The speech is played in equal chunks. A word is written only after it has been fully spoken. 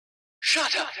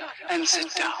Shut up and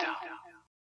sit down.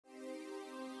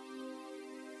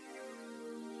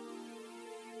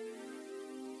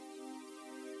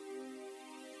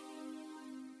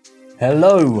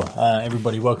 Hello,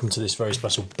 everybody. Welcome to this very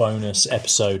special bonus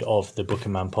episode of the Book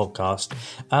and Man podcast.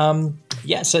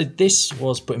 So this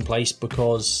was put in place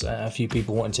because a few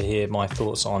people wanted to hear my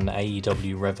thoughts on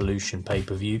AEW Revolution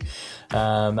pay-per-view,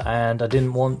 and I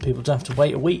didn't want people to have to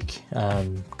wait a week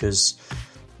because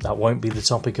that won't be the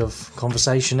topic of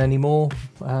conversation anymore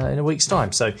in a week's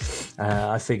time. So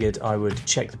I figured I would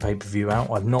check the pay-per-view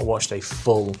out. I've not watched a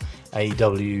full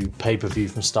AEW pay-per-view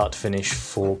from start to finish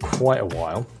for quite a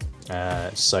while.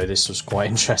 So this was quite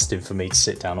interesting for me to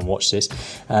sit down and watch this.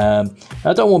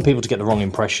 I don't want people to get the wrong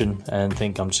impression and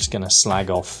think I'm just going to slag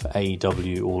off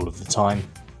AEW all of the time.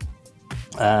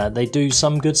 They do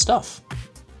some good stuff.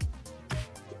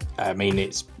 I mean,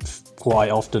 it's quite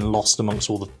often lost amongst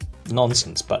all the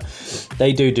nonsense, but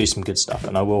they do some good stuff,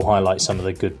 and I will highlight some of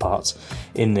the good parts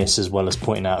in this, as well as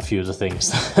pointing out a few of the things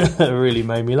that really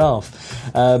made me laugh.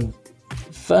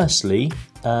 Firstly,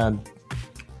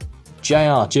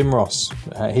 Jim Ross,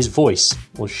 his voice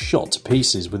was shot to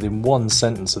pieces within one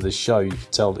sentence of this show. You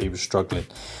could tell that he was struggling.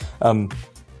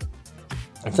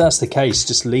 If that's the case,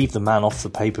 just leave the man off the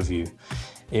pay-per-view.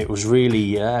 It was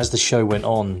really, as the show went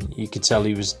on, you could tell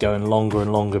he was going longer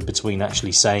and longer between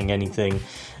actually saying anything.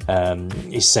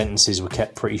 His sentences were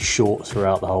kept pretty short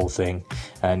throughout the whole thing,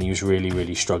 and he was really,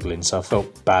 really struggling. So I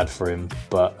felt bad for him,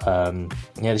 but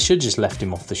they should have just left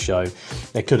him off the show.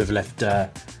 They could have left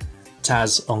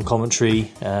Taz on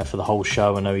commentary for the whole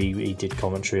show. I know he did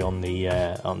commentary on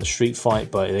the street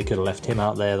fight, but they could have left him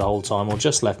out there the whole time, or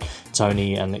just left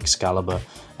Tony and Excalibur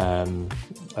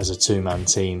as a two-man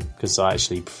team, because I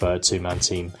actually prefer a two-man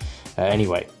team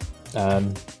anyway.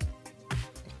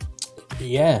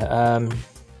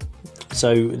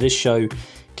 So this show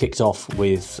kicked off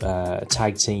with a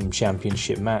tag team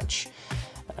championship match.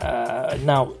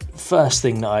 Now, first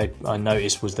thing that I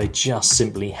noticed was they just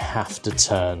simply have to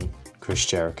turn Chris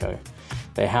Jericho.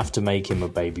 They have to make him a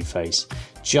babyface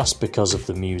just because of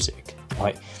the music.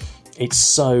 Like, it's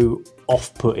so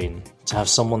off-putting to have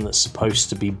someone that's supposed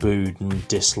to be booed and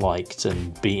disliked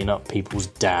and beating up people's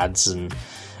dads and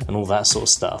all that sort of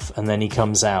stuff, and then he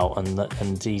comes out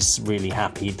and he's really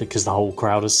happy because the whole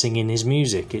crowd is singing his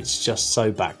music. It's just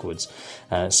so backwards.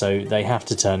 So they have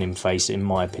to turn him face, in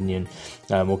my opinion.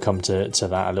 We'll come to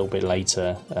that a little bit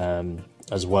later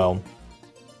as well.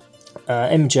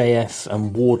 MJF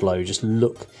and Wardlow just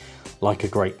look like a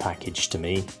great package to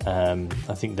me.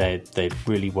 I think they're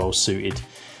really well suited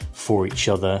for each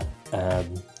other,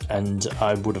 and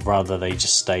I would have rather they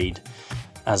just stayed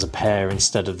as a pair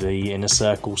instead of the inner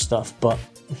circle stuff, but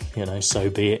so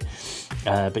be it.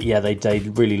 But yeah, they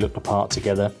really look the part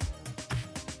together.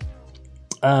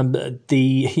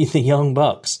 The Young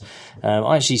Bucks.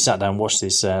 I actually sat down and watched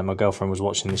this. My girlfriend was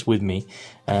watching this with me.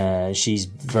 She's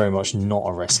very much not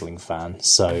a wrestling fan,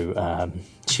 so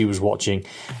she was watching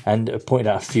and pointed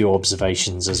out a few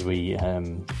observations as we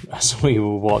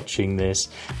were watching this.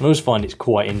 I always find it's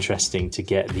quite interesting to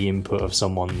get the input of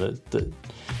someone that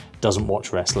doesn't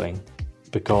watch wrestling,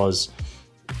 because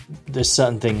there's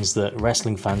certain things that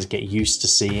wrestling fans get used to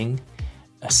seeing,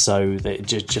 so that it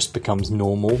just becomes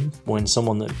normal. When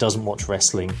someone that doesn't watch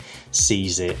wrestling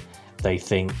sees it, they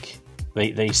think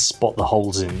they spot the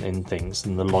holes in things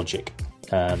and the logic.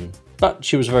 But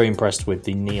she was very impressed with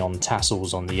the neon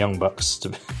tassels on the Young Bucks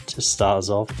to start us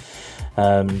off.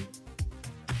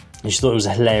 She thought it was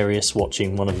hilarious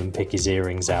watching one of them pick his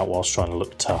earrings out whilst trying to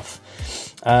look tough.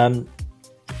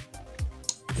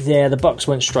 The Bucks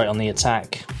went straight on the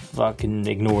attack, fucking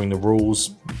ignoring the rules,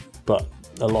 but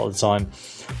a lot of the time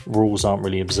rules aren't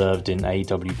really observed in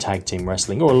AEW tag team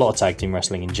wrestling, or a lot of tag team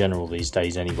wrestling in general these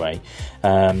days anyway.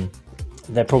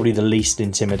 They're probably the least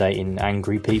intimidating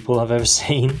angry people I've ever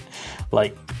seen.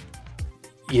 Like,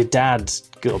 your dad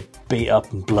got beat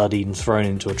up and bloodied and thrown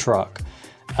into a truck,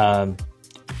 and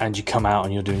you come out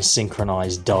and you're doing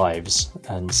synchronized dives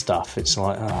and stuff. It's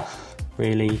like,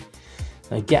 really?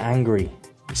 They get angry.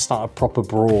 Start a proper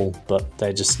brawl, but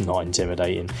they're just not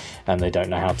intimidating, and they don't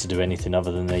know how to do anything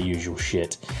other than their usual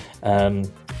shit. I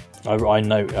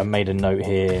made a note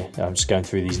here. I'm just going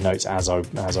through these notes as I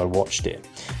watched it.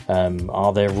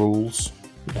 Are there rules?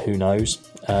 Who knows?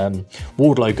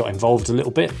 Wardlow got involved a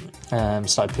little bit.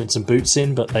 Started putting some boots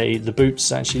in, but the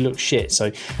boots actually look shit.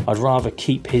 So I'd rather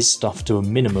keep his stuff to a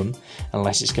minimum,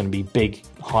 unless it's going to be big,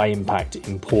 high impact,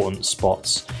 important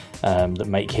spots that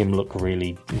make him look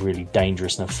really, really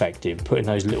dangerous and effective. Putting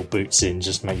those little boots in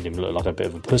just made him look like a bit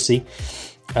of a pussy.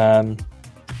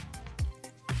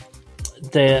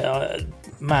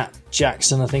 Matt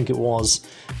Jackson, I think it was.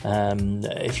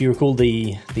 If you recall,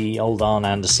 the old Arn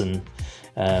Anderson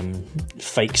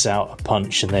fakes out a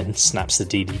punch and then snaps the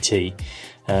DDT.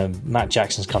 Matt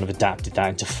Jackson's kind of adapted that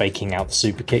into faking out the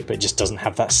super kick, but it just doesn't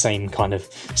have that same kind of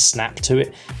snap to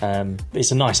it.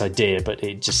 It's a nice idea, but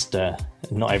it just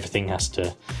not everything has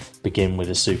to begin with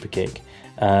a super kick.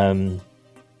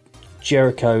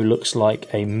 Jericho looks like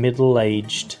a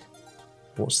middle-aged...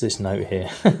 What's this note here?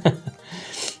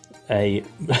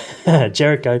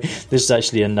 Jericho, this is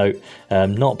actually a note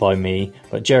not by me,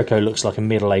 but Jericho looks like a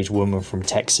middle-aged woman from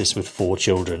Texas with 4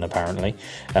 children, apparently.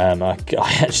 I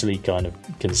actually kind of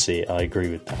can see it. I agree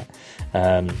with that.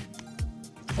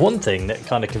 One thing that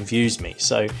kind of confused me,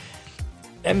 so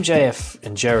MJF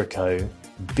and Jericho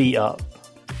beat up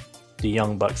the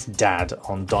Young Bucks' dad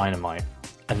on Dynamite,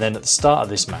 and then at the start of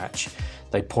this match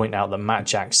they point out that Matt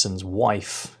Jackson's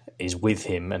wife is with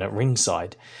him and at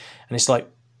ringside, and it's like,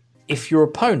 if your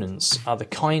opponents are the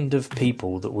kind of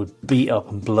people that would beat up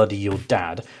and bloody your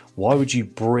dad, why would you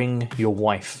bring your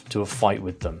wife to a fight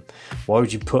with them? Why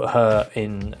would you put her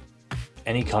in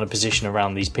any kind of position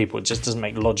around these people? It just doesn't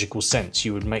make logical sense.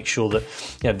 You would make sure that,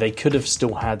 you know, they could have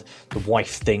still had the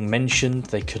wife thing mentioned.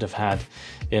 They could have had,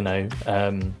 they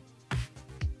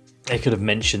could have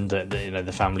mentioned that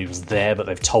the family was there, but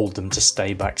they've told them to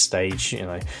stay backstage.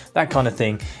 That kind of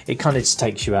thing. It kind of just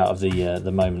takes you out of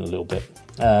the moment a little bit.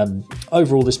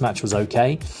 Overall, this match was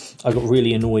okay. I got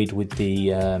really annoyed with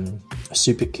the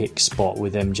super kick spot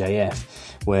with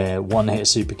MJF, where one hit a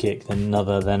super kick, then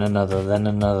another, then another, then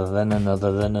another, then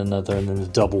another, then another, and then the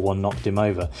double one knocked him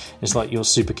over. It's like, your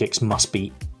super kicks must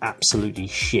be absolutely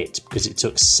shit because it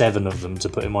took 7 of them to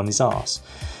put him on his arse.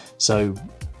 So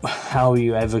how are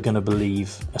you ever going to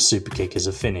believe a super kick is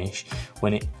a finish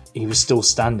when he was still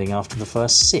standing after the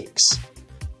first 6?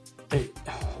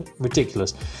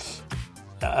 Ridiculous.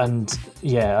 And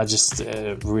yeah, I just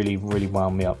really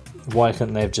wound me up. Why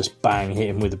couldn't they have just hit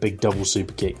him with a big double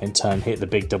super kick and hit the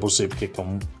big double super kick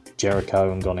on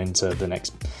Jericho and gone into the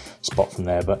next spot from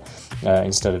there? But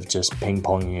instead of just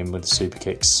ping-ponging him with the super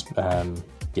kicks, I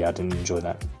didn't enjoy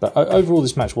that. But overall,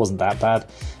 this match wasn't that bad.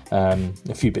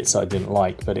 A few bits I didn't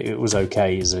like, but it was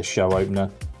okay as a show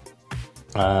opener.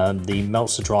 The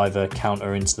Meltzer driver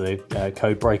counter into the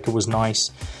code breaker was nice.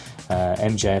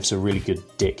 MJF's a really good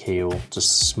dick heel,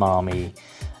 just smarmy.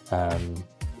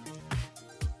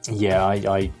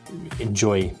 I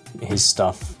enjoy his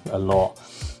stuff a lot.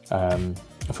 I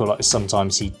feel like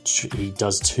sometimes he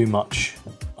does too much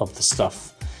of the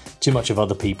stuff, too much of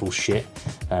other people's shit,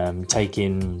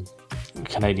 taking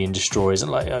Canadian destroyers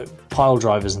and pile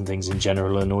drivers and things in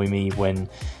general annoy me when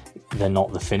they're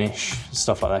not the finish.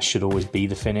 Stuff like that should always be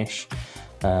the finish.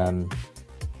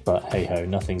 But hey ho,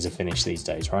 nothing's a finish these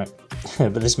days, right?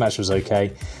 But this match was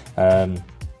okay. I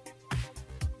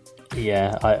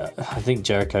think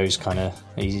Jericho's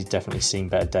he's definitely seen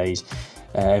better days.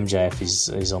 MJF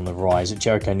is on the rise.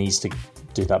 Jericho needs to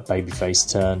do that babyface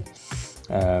turn,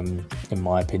 in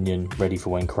my opinion, ready for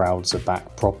when crowds are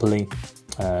back properly.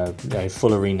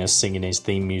 Full arena singing his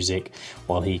theme music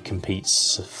while he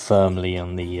competes firmly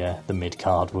on the mid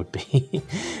card would be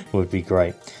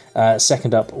great.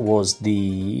 Second up was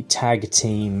the tag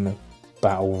team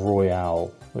battle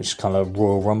royale, which is kind of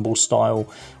Royal Rumble style,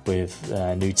 with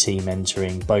a new team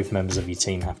entering. Both members of your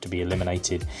team have to be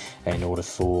eliminated in order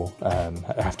for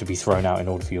have to be thrown out in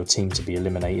order for your team to be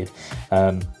eliminated.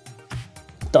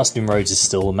 Dustin Rhodes is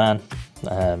still a man.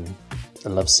 I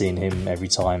love seeing him every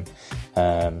time.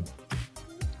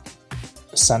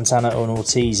 Santana and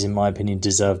Ortiz, in my opinion,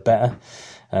 deserve better.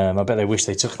 I bet they wish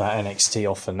they took that NXT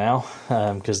offer now,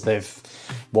 because they've,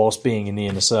 whilst being in the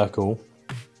inner circle,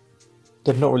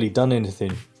 they've not really done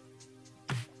anything.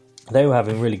 They were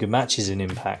having really good matches in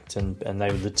Impact, and they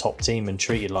were the top team and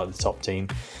treated like the top team,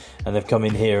 and they've come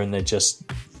in here and they're just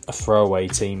a throwaway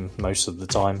team most of the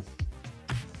time.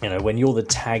 When you're the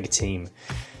tag team,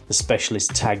 the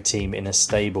specialist tag team in a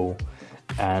stable,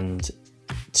 and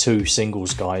 2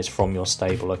 singles guys from your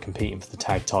stable are competing for the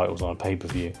tag titles on a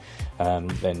pay-per-view,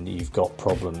 then you've got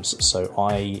problems. So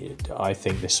I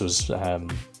think this was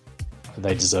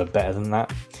they deserve better than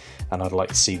that, and I'd like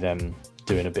to see them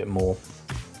doing a bit more.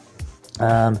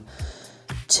 10,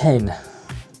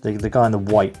 the guy in the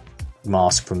white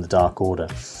mask from the Dark Order,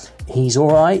 he's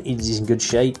alright, he's in good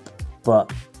shape,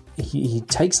 but he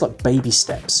takes baby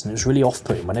steps, and it's really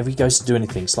off-putting. Whenever he goes to do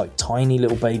anything, it's like tiny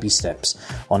little baby steps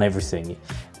on everything.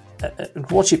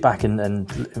 Watch it back and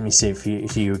let me see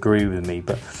if you agree with me.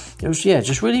 But it was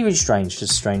just really strange,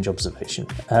 just a strange observation.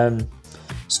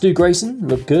 Stu Grayson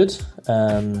looked good.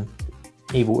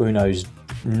 Evil Uno's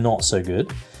not so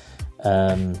good.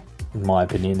 in my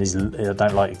opinion. I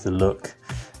don't like the look.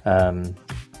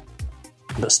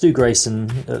 But Stu Grayson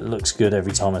looks good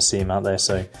every time I see him out there.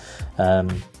 So,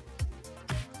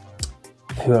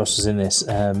 who else was in this?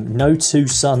 No two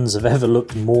sons have ever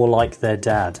looked more like their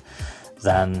dad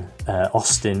than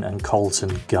Austin and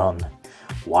Colton Gunn.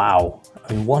 Wow.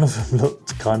 I mean, one of them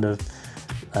looked kind of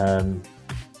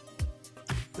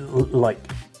like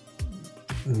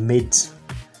mid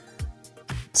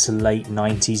to late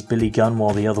 90s Billy Gunn,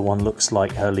 while the other one looks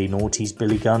like early noughties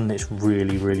Billy Gunn. It's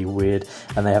really, really weird.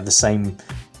 And they have the same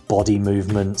body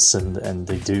movements and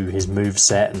they do his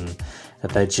moveset, and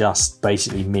they're just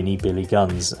basically mini Billy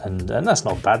Gunns. And that's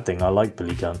not a bad thing. I like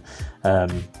Billy Gunn.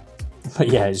 But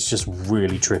yeah, it's just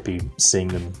really trippy seeing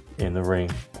them in the ring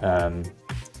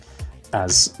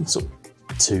as sort of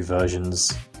two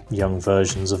young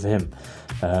versions of him.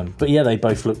 But yeah, they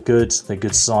both look good. They're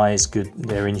good size,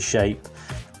 they're in shape,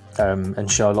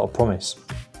 and show a lot of promise.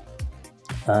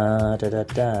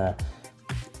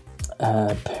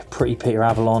 Pretty Peter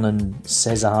Avalon and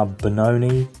Cesar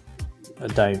Bononi.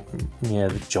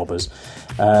 The jobbers.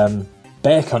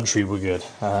 Bear Country were good.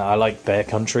 I like Bear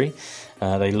Country.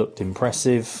 They looked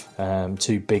impressive.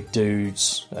 Two big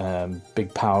dudes,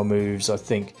 big power moves. I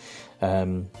think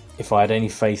if I had any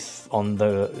faith on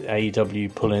the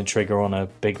AEW pulling a trigger on a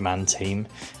big man team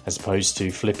as opposed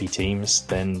to flippy teams,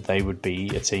 then they would be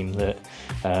a team that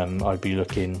I'd be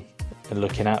looking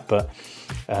at. But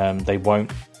they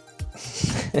won't.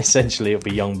 Essentially, it'll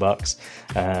be Young Bucks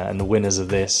and the winners of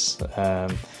this.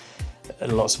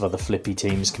 Lots of other flippy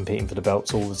teams competing for the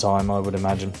belts all the time, I would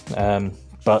imagine.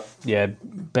 But yeah,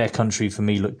 Bear Country for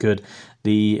me looked good.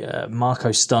 The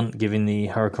Marco stunt giving the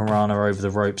Hurricane Rana over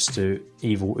the ropes to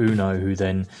Evil Uno, who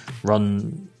then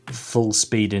run full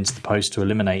speed into the post to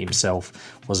eliminate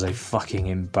himself, was a fucking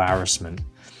embarrassment.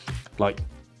 Like,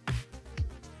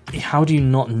 how do you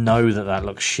not know that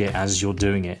looks shit as you're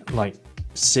doing it? Like,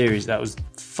 serious, that was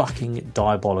fucking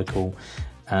diabolical,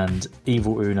 and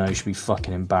Evil Uno should be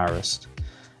fucking embarrassed.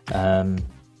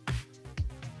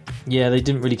 Yeah, they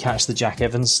didn't really catch the Jack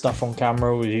Evans stuff on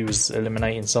camera where he was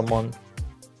eliminating someone.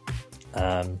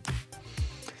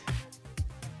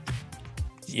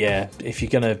 Yeah, if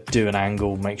you're going to do an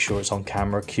angle, make sure it's on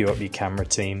camera, cue up your camera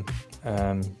team.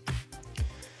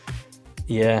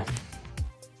 Yeah.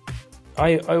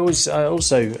 I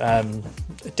also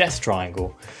Death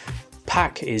Triangle.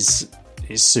 Pac is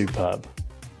superb.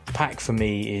 Pac for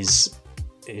me is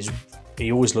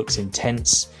he always looks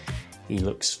intense.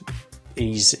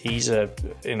 He's a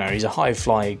high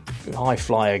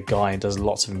flyer guy and does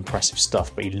lots of impressive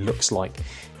stuff, but he looks like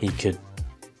he could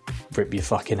rip your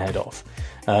fucking head off.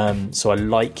 So I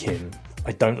like him.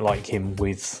 I don't like him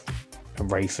with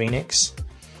Rey Fenix.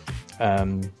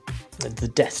 The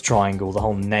Death Triangle, the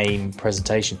whole name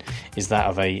presentation is that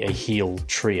of a heel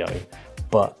trio,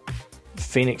 but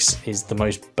Phoenix is the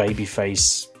most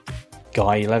babyface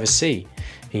guy you'll ever see.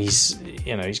 He's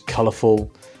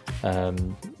colourful.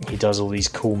 He does all these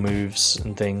cool moves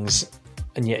and things,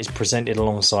 and yet he's presented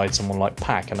alongside someone like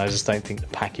Pac, and I just don't think the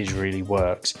package really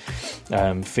works.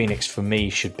 Phoenix for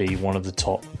me should be one of the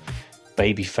top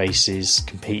baby faces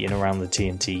competing around the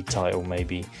TNT title,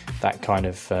 maybe that kind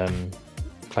of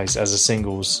place as a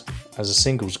singles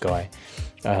guy,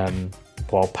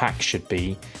 while Pac should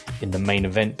be in the main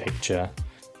event picture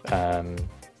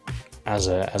as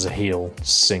a heel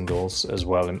singles as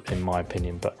well, in my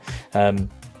opinion. But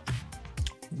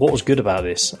what was good about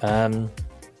this?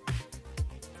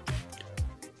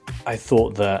 I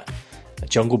thought that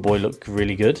Jungle Boy looked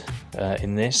really good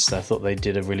in this. I thought they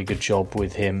did a really good job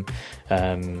with him,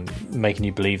 making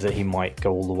you believe that he might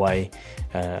go all the way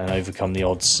and overcome the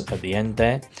odds at the end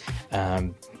there.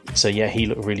 So yeah, he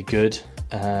looked really good.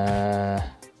 Trying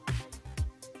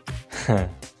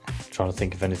to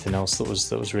think of anything else that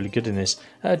was really good in this.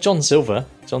 John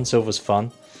Silver's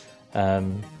fun.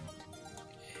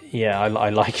 Yeah, I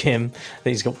like him. I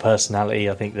think he's got personality.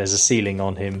 I think there's a ceiling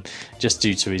on him just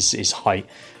due to his height.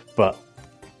 But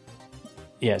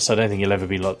yeah, so I don't think he'll ever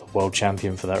be like the world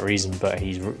champion for that reason. But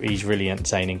he's really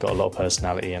entertaining, got a lot of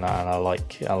personality, and I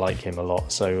like him a lot.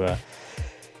 So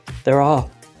there are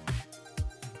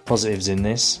positives in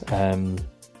this.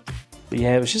 But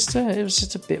yeah, it was just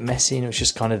a bit messy, and it was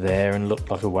just kind of there and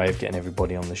looked like a way of getting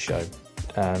everybody on the show.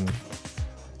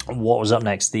 What was up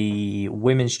next? The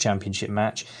Women's Championship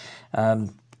match.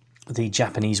 The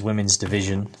Japanese Women's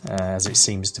Division, as it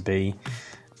seems to be.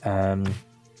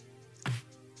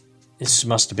 This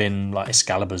must have been like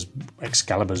Excalibur's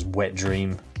wet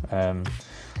dream.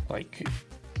 Like,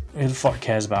 who the fuck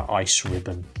cares about Ice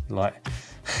Ribbon? Like,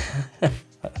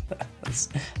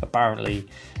 apparently,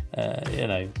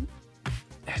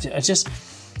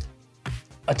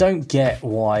 I don't get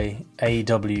why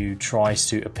AEW tries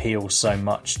to appeal so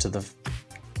much to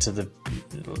the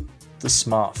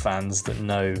smart fans that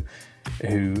know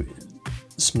who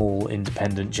small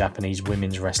independent Japanese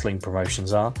women's wrestling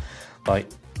promotions are. Like,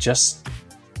 just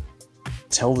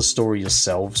tell the story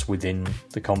yourselves within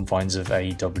the confines of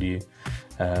AEW,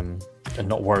 and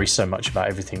not worry so much about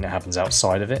everything that happens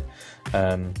outside of it.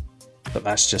 But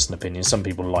that's just an opinion. Some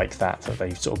people like that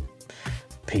they sort of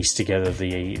piece together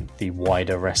the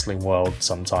wider wrestling world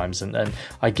sometimes, and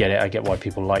I get it. I get why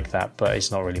people like that, but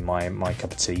it's not really my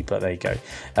cup of tea. But there you go.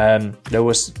 There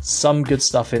was some good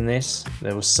stuff in this.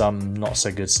 There was some not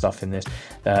so good stuff in this.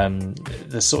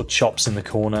 The sort of chops in the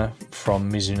corner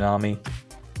from Mizunami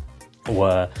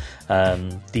were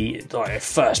the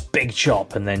first big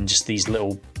chop, and then just these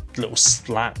little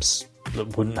slaps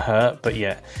that wouldn't hurt, but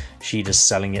yet she just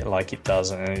selling it like it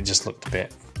does, and it just looked a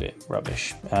bit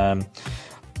rubbish.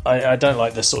 I don't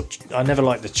like the I never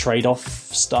like the trade-off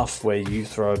stuff where you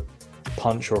throw a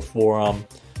punch or a forearm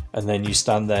and then you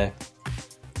stand there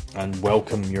and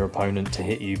welcome your opponent to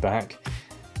hit you back,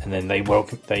 and then they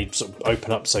sort of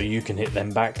open up so you can hit them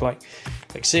back. Like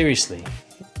seriously,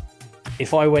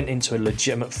 if I went into a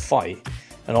legitimate fight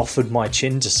and offered my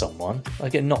chin to someone,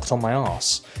 I'd get knocked on my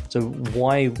ass. So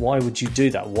why would you do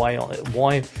that?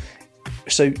 Why?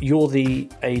 So you're the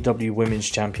AEW Women's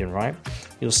Champion, right?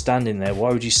 You're standing there.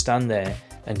 Why would you stand there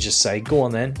and just say, "Go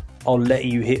on then, I'll let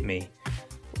you hit me"?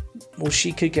 Well,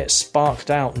 she could get sparked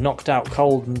out, knocked out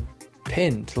cold, and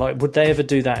pinned. Like, would they ever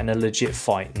do that in a legit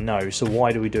fight? No. So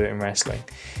why do we do it in wrestling?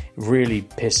 It really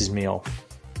pisses me off.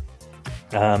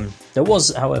 There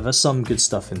was, however, some good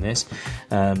stuff in this.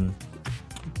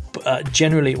 But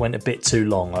generally, it went a bit too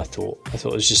long. I thought it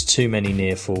was just too many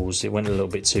near falls. It went a little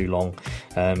bit too long.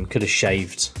 Could have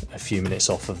shaved a few minutes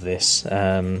off of this,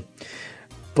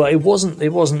 but it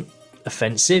wasn't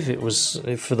offensive. It was,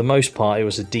 for the most part, it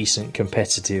was a decent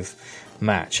competitive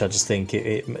match. I just think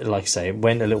it like I say, it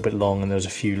went a little bit long, and there was a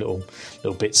few little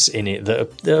bits in it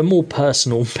that are more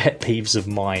personal pet peeves of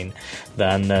mine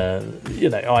than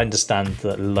I understand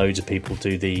that loads of people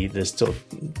do the sort of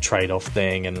trade-off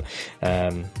thing, and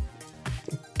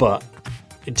but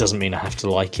it doesn't mean I have to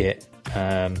like it.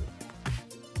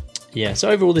 So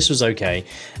overall this was okay.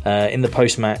 In the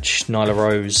post-match, Nyla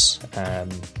Rose,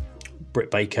 Britt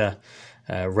Baker,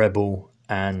 Rebel,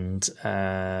 and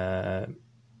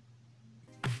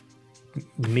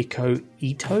Miko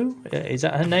Ito, is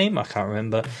that her name? I can't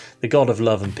remember. The God of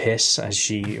Love and Piss, as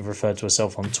she referred to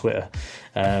herself on Twitter.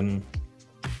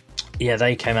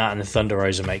 They came out, and the Thunder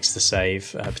Rosa makes the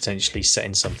save, potentially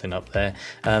setting something up there.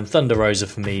 Thunder Rosa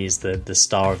for me is the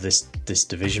star of this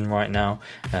division right now,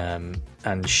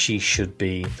 and she should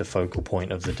be the focal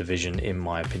point of the division, in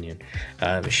my opinion.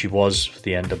 She was for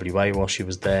the NWA while she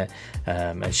was there,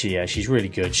 and she's really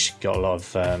good. She's got a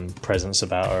lot of presence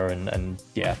about her, and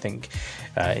I think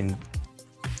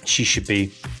she should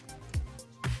be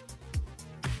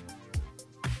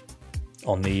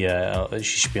on she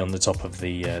should be on the top of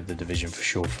the division for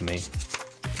sure for me.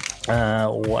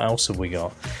 What else have we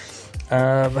got?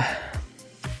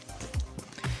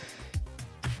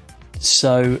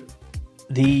 So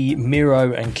the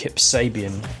Miro and Kip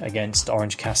Sabian against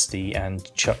Orange Cassidy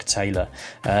and Chuck Taylor.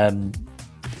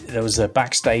 There was a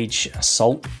backstage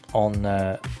assault on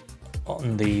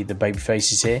the baby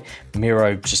faces here.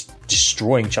 Miro just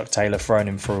destroying Chuck Taylor, throwing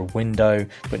him through a window,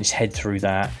 putting his head through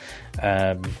that.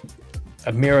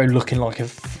 Miro looking like a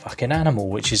fucking animal,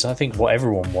 which is, I think, what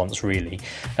everyone wants, really.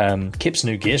 Kip's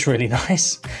new gear is really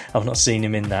nice. I've not seen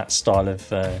him in that style of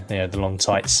the long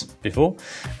tights before,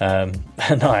 and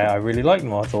I really like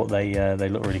them. I thought they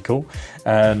look really cool.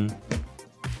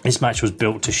 This match was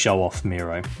built to show off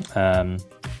Miro.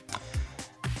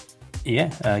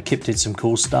 Kip did some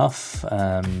cool stuff.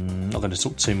 Not going to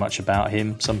talk too much about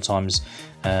him. Sometimes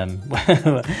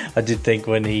I did think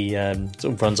when he sort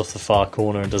of runs off the far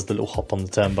corner and does the little hop on the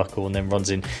turnbuckle and then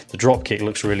runs in, the drop kick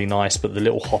looks really nice, but the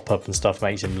little hop up and stuff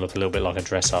makes him look a little bit like a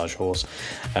dressage horse.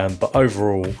 But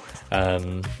overall,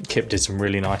 Kip did some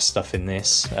really nice stuff in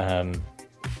this, and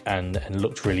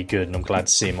looked really good, and I'm glad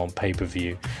to see him on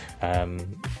pay-per-view.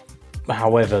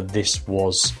 However, this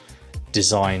was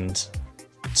designed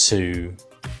to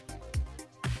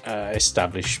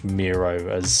establish Miro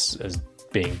as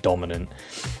being dominant.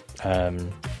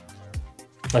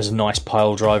 There's a nice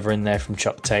pile driver in there from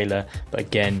Chuck Taylor, but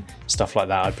again, stuff like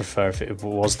that I'd prefer if it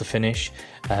was the finish.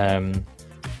 It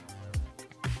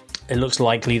looks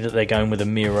likely that they're going with a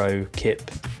Miro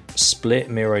Kip split.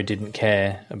 Miro didn't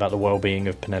care about the well-being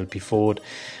of Penelope Ford,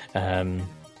 and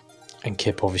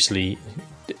Kip obviously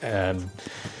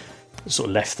sort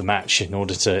of left the match in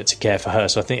order to care for her.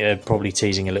 So I think they're probably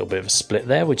teasing a little bit of a split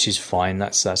there, which is fine.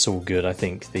 That's all good. I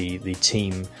think the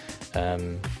team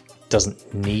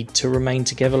doesn't need to remain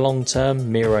together long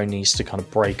term. Miro needs to kind of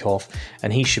break off,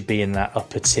 and he should be in that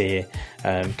upper tier,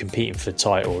 competing for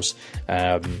titles,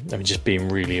 and just being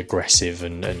really aggressive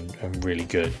and really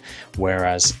good.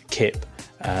 Whereas Kip,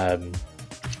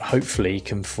 hopefully,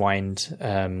 can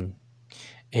find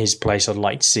his place. I'd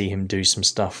like to see him do some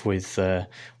stuff with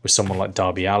someone like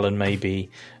Darby Allin,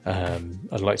 maybe.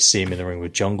 I'd like to see him in the ring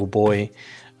with Jungle Boy.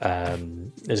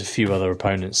 There's a few other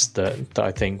opponents that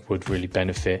I think would really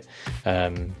benefit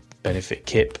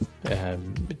Kip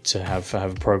to have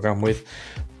a program with.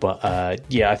 But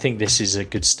I think this is a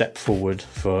good step forward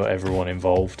for everyone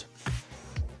involved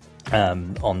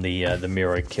on the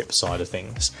Miro Kip side of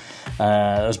things.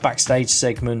 There was a backstage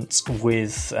segment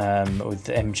with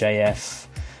MJF.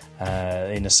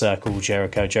 In a circle,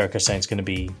 Jericho saying it's going to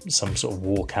be some sort of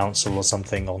war council or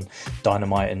something on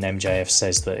Dynamite, and MJF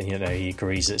says that he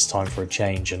agrees it's time for a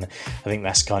change, and I think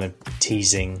that's kind of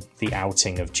teasing the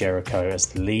outing of Jericho as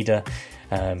the leader,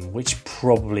 which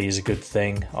probably is a good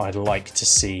thing. I'd like to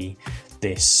see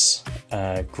this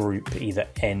group either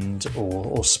end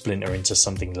or splinter into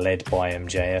something led by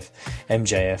MJF,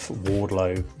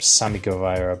 Wardlow, Sammy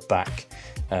Guevara back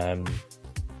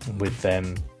with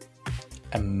them.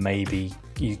 And maybe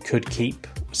you could keep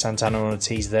Santana and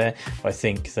Ortiz there. I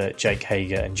think that Jake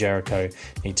Hager and Jericho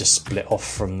need to split off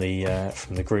from the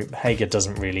group. Hager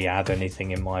doesn't really add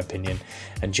anything, in my opinion,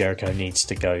 and Jericho needs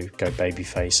to go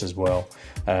babyface as well.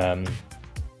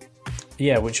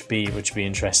 Which would be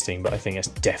interesting. But I think it's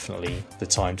definitely the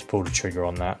time to pull the trigger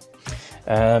on that.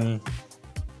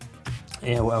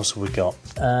 What else have we got?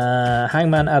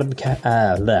 Hangman Adam.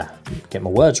 Get my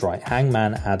words right.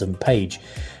 Hangman Adam Page.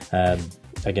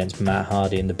 Against Matt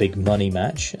Hardy in the big money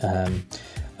match. I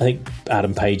think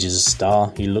Adam Page is a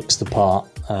star. He looks the part,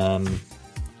 I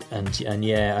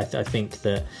think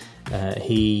that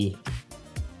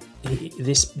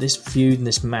this feud and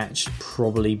this match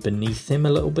probably beneath him a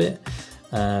little bit,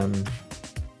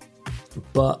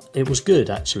 but it was good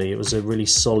actually. It was a really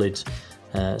solid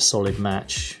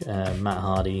match. Matt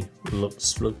Hardy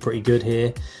looked pretty good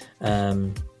here,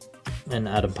 and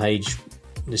Adam Page.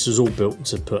 This was all built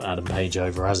to put Adam Page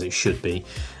over, as it should be.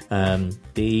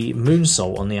 The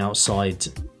moonsault on the outside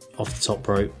off the top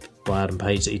rope by Adam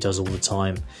Page that he does all the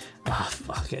time,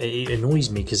 it annoys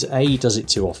me because he does it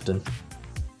too often.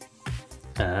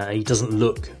 He doesn't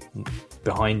look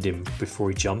behind him before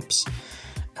he jumps,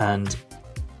 and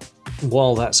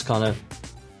while that's kind of,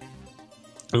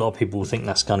 a lot of people will think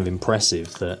that's kind of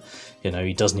impressive that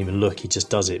he doesn't even look, he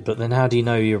just does it. But then how do you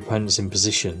know your opponent's in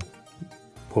position?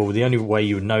 Well, the only way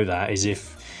you would know that is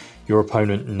if your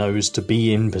opponent knows to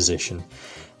be in position.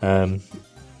 I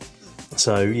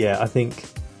think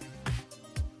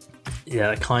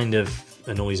it kind of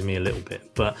annoys me a little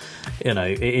bit, but it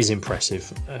is impressive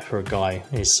for a guy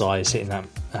his size hitting that.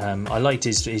 I liked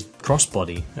his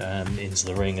crossbody into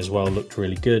the ring as well. Looked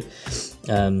really good.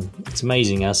 It's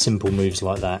amazing how simple moves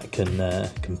like that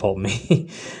can pop me.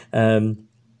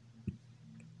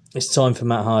 It's time for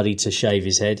Matt Hardy to shave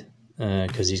his head.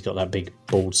 Because he's got that big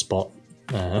bald spot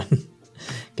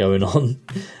going on.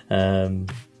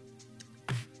 And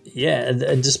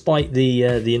despite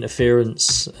the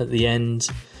interference at the end,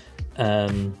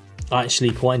 I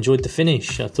actually quite enjoyed the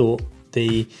finish. I thought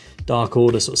the Dark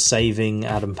Order sort of saving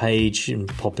Adam Page and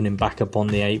popping him back up on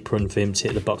the apron for him to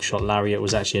hit the buckshot lariat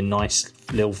was actually a nice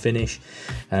little finish.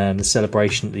 The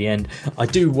celebration at the end. I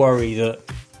do worry that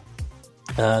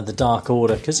the Dark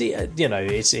Order, because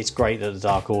it's great that the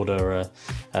Dark Order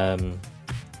the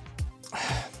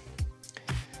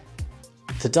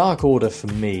Dark Order for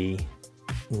me,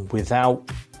 without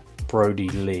Brody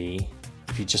Lee,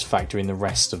 if you just factor in the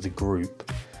rest of the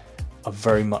group, are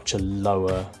very much a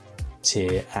lower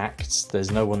tier act. There's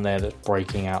no one there that's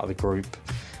breaking out of the group,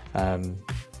 and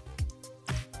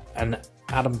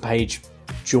Adam Page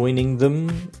joining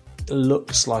them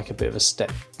looks like a bit of a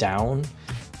step down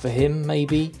for him,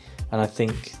 maybe, and I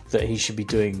think that he should be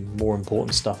doing more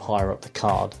important stuff higher up the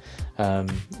card. I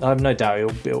have no doubt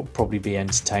it'll probably be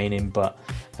entertaining, but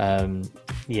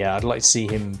I'd like to see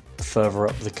him further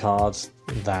up the card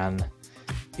than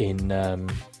in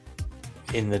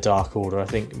the Dark Order. I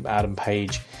think Adam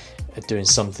Page doing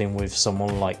something with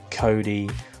someone like Cody,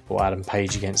 or Adam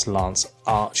Page against Lance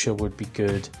Archer would be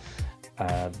good.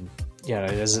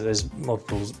 There's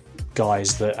multiple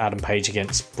guys that Adam Page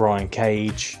against Brian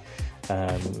Cage,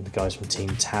 The guys from Team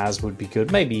Taz would be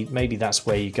good. Maybe that's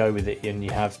where you go with it, and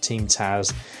you have Team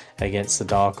Taz against the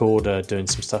Dark Order doing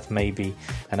some stuff. Maybe,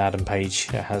 and Adam Page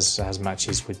has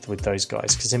matches with those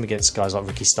guys, because him against guys like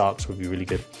Ricky Starks would be really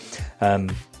good.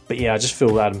 But yeah, I just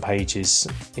feel Adam Page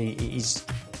he's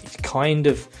kind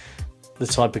of the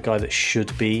type of guy that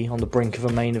should be on the brink of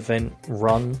a main event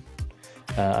run.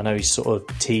 I know he's sort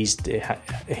of teased.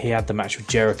 He had the match with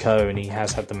Jericho, and he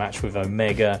has had the match with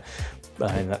Omega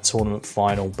in that tournament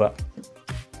final. But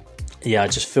yeah, I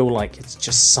just feel like it's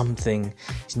just something.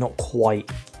 He's not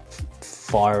quite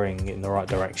firing in the right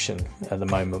direction at the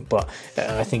moment. But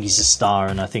I think he's a star,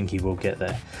 and I think he will get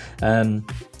there.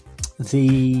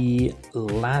 The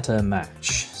ladder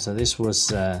match. So this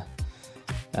was.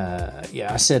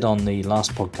 I said on the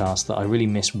last podcast that I really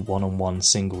miss one-on-one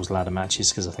singles ladder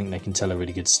matches, because I think they can tell a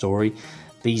really good story.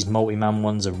 These multi-man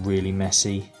ones are really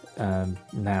messy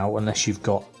now, unless you've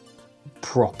got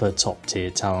proper top-tier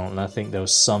talent. And I think there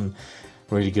was some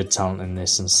really good talent in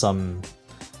this, and some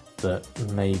that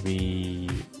maybe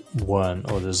weren't,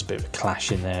 or there's a bit of a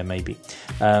clash in there maybe.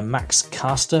 Max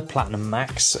Caster, Platinum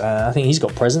Max, I think he's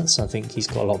got presence. I think he's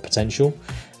got a lot of potential.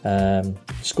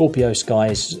 Scorpio Sky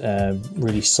is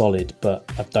really solid,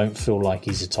 but I don't feel like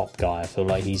he's a top guy. I feel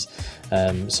like he's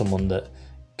someone that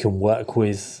can work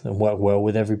with and work well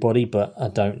with everybody, but I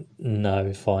don't know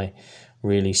if I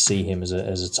really see him as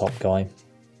a top guy.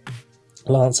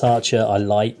 Lance Archer I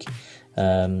like.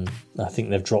 I think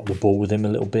they've dropped the ball with him a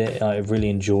little bit. I really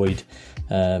enjoyed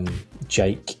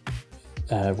Jake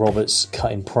Roberts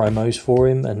cutting promos for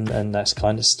him, and that's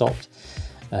kind of stopped.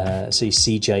 So you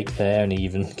see Jake there, and he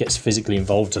even gets physically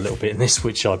involved a little bit in this,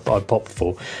 which I popped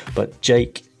for. But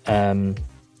Jake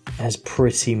has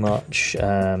pretty much...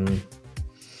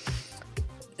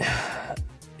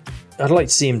 I'd like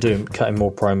to see him cutting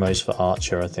more promos for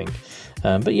Archer, I think.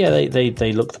 But yeah,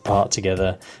 they look the part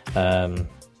together.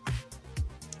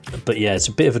 But yeah, it's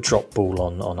a bit of a drop ball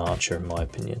on Archer, in my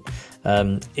opinion.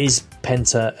 Is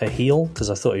Penta a heel? Because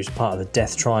I thought he was part of the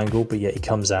Death Triangle, but yet he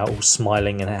comes out all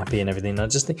smiling and happy and everything. And I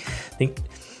just think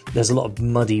there's a lot of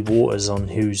muddy waters on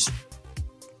who was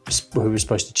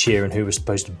supposed to cheer and who was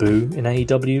supposed to boo in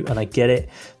AEW. And I get it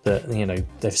that, you know,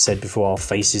 they've said before, our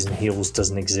faces and heels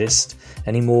doesn't exist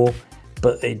anymore,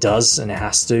 but it does, and it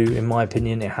has to. In my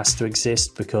opinion, it has to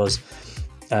exist, because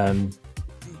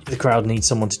the crowd needs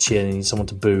someone to cheer, they need someone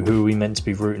to boo. Who are we meant to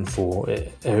be rooting for?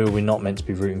 Who are we not meant to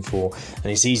be rooting for?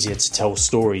 And it's easier to tell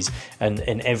stories. And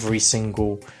in every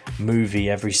single movie,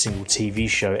 every single TV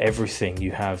show, everything,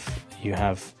 you have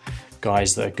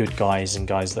guys that are good guys and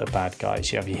guys that are bad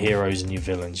guys. You have your heroes and your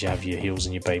villains. You have your heels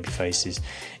and your baby faces.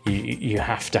 You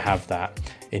have to have that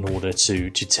in order to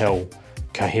tell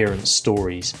coherent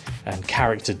stories and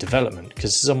character development,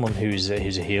 because someone who's a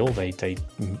heel, they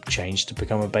change to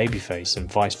become a babyface, and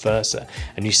vice versa,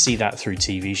 and you see that through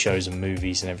TV shows and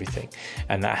movies and everything.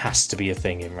 And that has to be a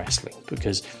thing in wrestling,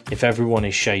 because if everyone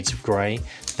is shades of grey,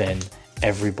 then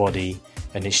everybody,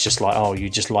 and it's just like, oh, you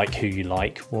just like who you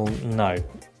like. Well, no,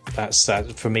 that's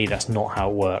for me, that's not how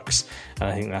it works, and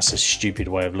I think that's a stupid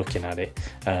way of looking at it.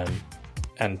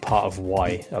 And part of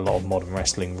why a lot of modern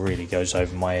wrestling really goes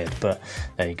over my head. But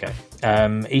there you go.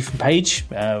 Ethan Page,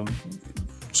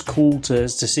 it's cool to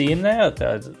see him there.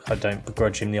 I don't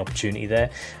begrudge him the opportunity there.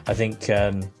 I think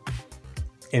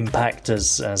Impact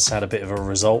has had a bit of a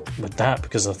result with that,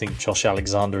 because I think Josh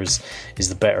Alexander is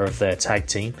the better of their tag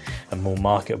team and more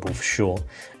marketable for sure.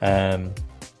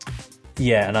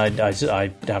 Yeah, and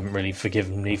I haven't really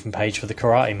forgiven Ethan Page for the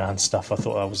Karate Man stuff. I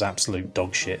thought that was absolute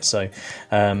dog shit. So,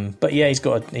 but yeah,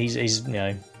 he's you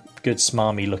know, good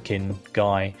smarmy looking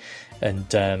guy,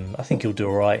 and I think he'll do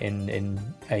all right in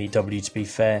AEW. To be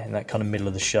fair, in that kind of middle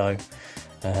of the show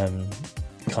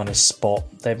kind of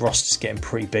spot. Their roster's getting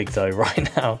pretty big though right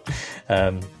now.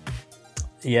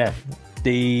 Yeah,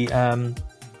 I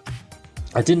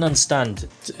didn't understand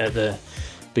at the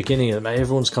beginning of it,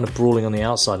 everyone's kind of brawling on the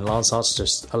outside, and Lance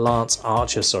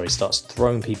Archer starts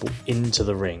throwing people into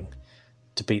the ring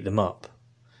to beat them up,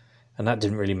 and that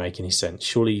didn't really make any sense.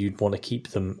 Surely you'd want to keep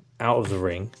them out of the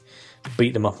ring,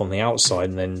 beat them up on the outside,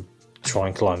 and then try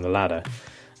and climb the ladder.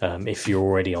 If you're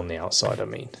already on the outside, I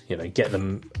mean, you know, get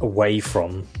them away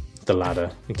from the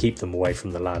ladder and keep them away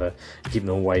from the ladder, keep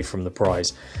them away from the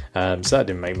prize. So that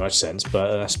didn't make much sense,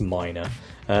 but that's minor.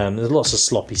 There's lots of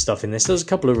sloppy stuff in this. There's a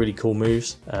couple of really cool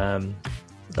moves and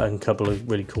a couple of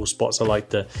really cool spots. I like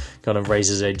the kind of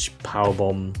Razor's Edge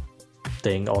powerbomb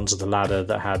thing onto the ladder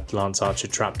that had Lance Archer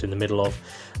trapped in the middle of.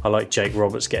 I like Jake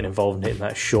Roberts getting involved in hitting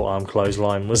that short arm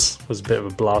clothesline was a bit of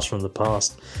a blast from the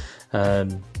past.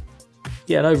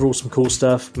 Yeah, and overall some cool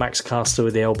stuff. Max Caster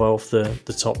with the elbow off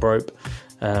the top rope.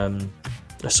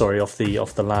 off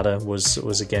the ladder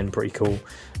was again pretty cool.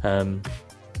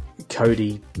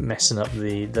 Cody messing up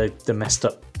the messed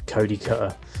up Cody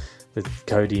cutter with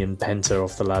Cody and Penta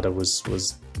off the ladder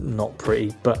was not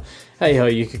pretty, but hey ho,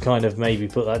 you could kind of maybe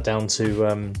put that down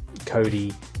to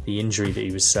Cody, the injury that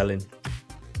he was selling.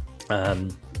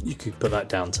 You could put that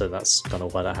down to that's kind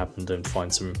of why that happened, and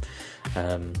find some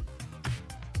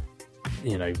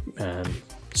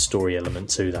story element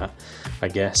to that, I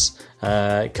guess.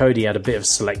 Cody had a bit of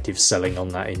selective selling on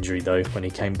that injury though when he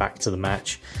came back to the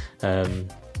match.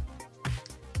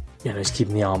 He's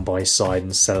keeping the arm by his side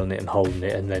and selling it and holding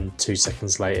it, and then 2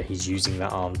 seconds later he's using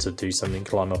that arm to do something,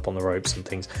 climb up on the ropes and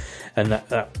things, and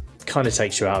that kind of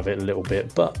takes you out of it a little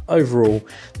bit. But overall,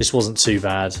 this wasn't too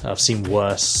bad. I've seen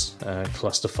worse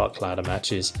clusterfuck ladder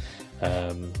matches.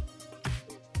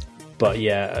 But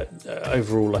yeah,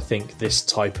 overall, I think this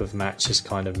type of match has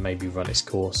kind of maybe run its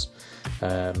course.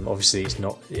 Obviously, it's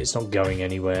not going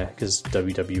anywhere because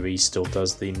WWE still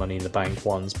does the Money in the Bank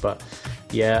ones. But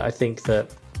yeah, I think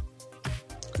that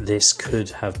this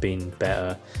could have been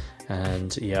better.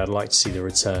 And yeah, I'd like to see the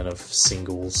return of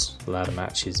singles ladder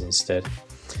matches instead.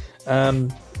 Let me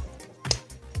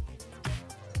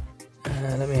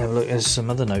have a look. There's some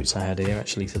other notes I had here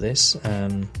actually for this,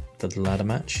 for the ladder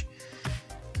match.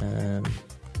 There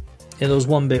was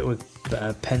one bit with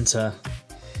Penta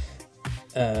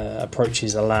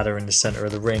approaches a ladder in the centre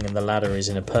of the ring, and the ladder is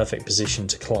in a perfect position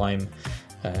to climb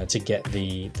to get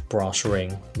the brass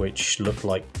ring, which looked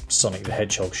like Sonic the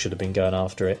Hedgehog should have been going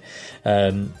after it.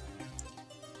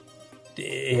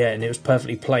 Yeah, and it was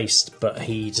perfectly placed, but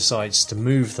he decides to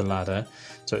move the ladder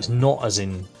so it's not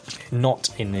in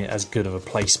as good of a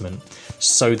placement,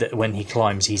 so that when he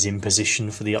climbs he's in position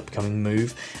for the upcoming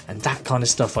move. And that kind of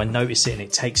stuff, I notice it and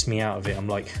it takes me out of it. I'm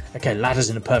like, okay, ladder's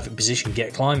in a perfect position,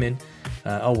 get climbing.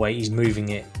 Oh wait, he's moving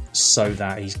it so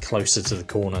that he's closer to the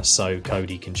corner so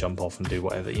Cody can jump off and do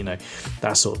whatever,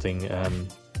 that sort of thing.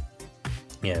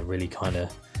 Really kind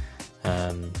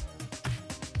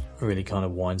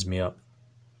of winds me up.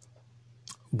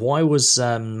 Why was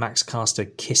Max Caster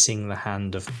kissing the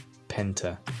hand of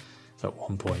Penta at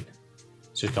one point?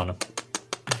 It's just kind of...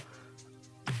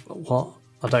 What?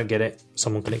 I don't get it.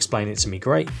 Someone can explain it to me.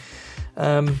 Great.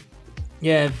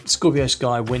 Scorpio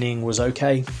Sky winning was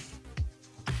okay.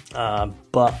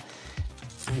 But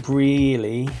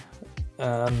really,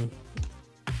 I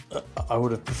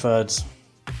would have preferred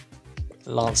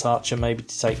Lance Archer maybe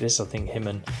to take this. I think him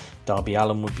and Darby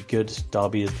Allin would be good.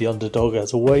 Darby is the underdog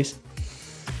as always.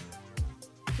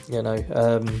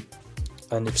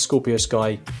 And if Scorpio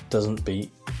Sky doesn't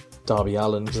beat Darby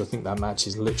Allin, because I think that match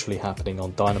is literally happening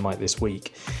on Dynamite this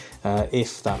week,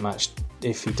 if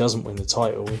he doesn't win the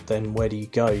title, then where do you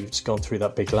go? You've just gone through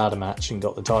that big ladder match and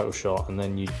got the title shot, and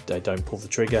then they don't pull the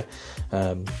trigger.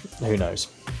 Who knows?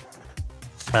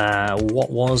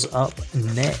 What was up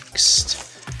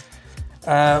next?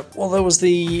 There was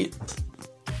the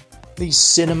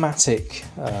cinematic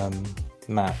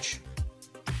match.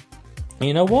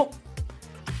 You know what?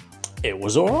 It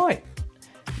was alright.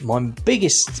 My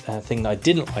biggest thing that I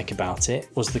didn't like about it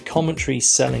was the commentary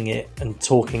selling it and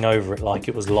talking over it like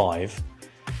it was live,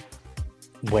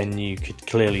 when you could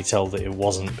clearly tell that it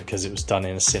wasn't, because it was done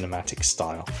in a cinematic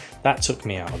style. That took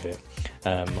me out of it.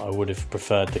 I would have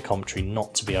preferred the commentary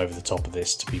not to be over the top of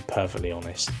this, to be perfectly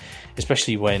honest.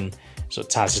 Especially when sort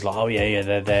of Taz is like, oh yeah,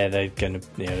 they're there, they're gonna,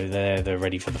 they're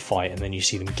ready for the fight, and then you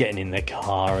see them getting in their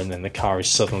car, and then the car is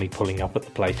suddenly pulling up at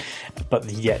the place, but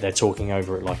yet they're talking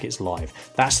over it like it's live.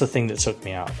 That's the thing that took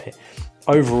me out of it.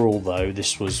 Overall, though,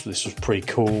 this was pretty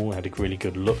cool. It had a really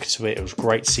good look to it. It was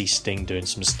great to see Sting doing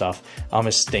some stuff. I'm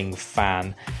a Sting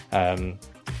fan, and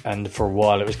for a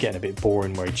while it was getting a bit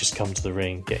boring where he'd just come to the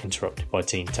ring, get interrupted by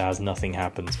Team Taz, nothing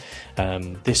happens.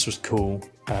 This was cool.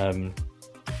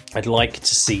 I'd like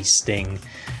to see Sting,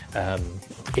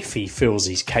 if he feels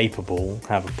he's capable,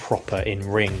 have a proper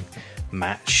in-ring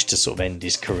match to sort of end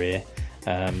his career.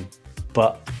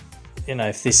 But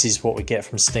if this is what we get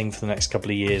from Sting for the next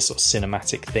couple of years, sort of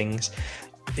cinematic things,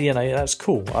 that's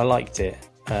cool. I liked it.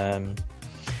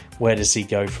 Where does he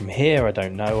go from here? I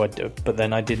don't know. But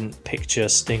then I didn't picture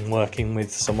Sting working with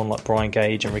someone like Brian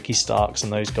Cage and Ricky Starks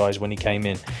and those guys when he came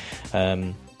in.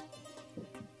 I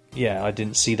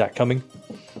didn't see that coming.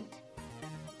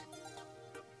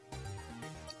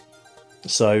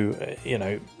 So,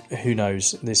 who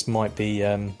knows? This might be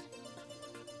a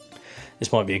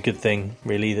good thing,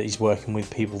 really, that he's working with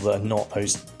people that are not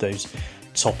those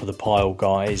top of the pile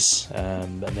guys,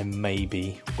 and then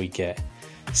maybe we get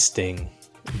Sting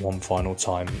one final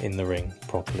time in the ring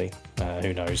properly.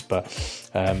 Who knows? But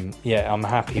yeah, I'm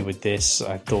happy with this.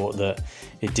 I thought that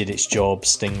it did its job.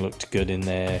 Sting looked good in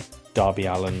there. Darby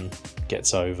Allin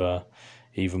gets over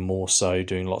even more so,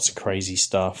 doing lots of crazy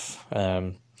stuff.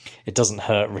 It doesn't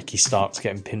hurt Ricky Starks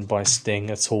getting pinned by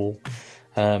Sting at all.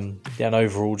 Yeah, and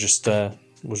overall just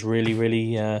was really,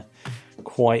 really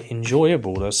quite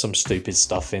enjoyable. There's some stupid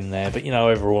stuff in there, but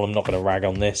overall I'm not going to rag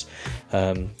on this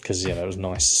because it was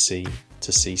nice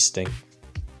to see Sting.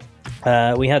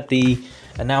 We had the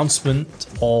announcement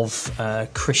of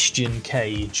Christian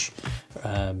Cage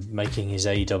making his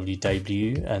AEW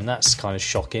debut, and that's kind of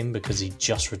shocking because he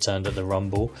just returned at the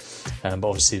Rumble, but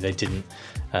obviously they didn't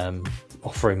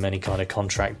offer him any kind of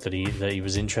contract that he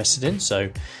was interested in.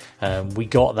 So we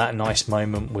got that nice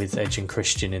moment with Edge and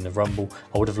Christian in the Rumble.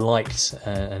 I would have liked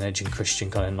an Edge and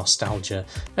Christian kind of nostalgia,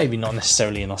 maybe not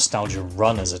necessarily a nostalgia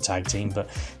run as a tag team, but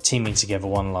teaming together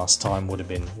one last time would have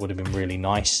been really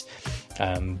nice.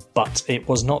 But it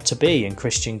was not to be, and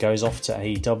Christian goes off to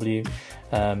AEW.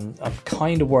 I'm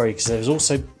kind of worried because there's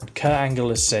also Kurt Angle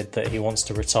has said that he wants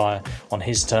to retire on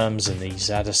his terms, and he's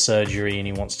had a surgery and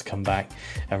he wants to come back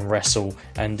and wrestle.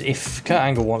 And if Kurt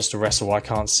Angle wants to wrestle, I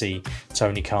can't see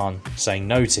Tony Khan saying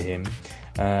no to him.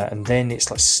 And then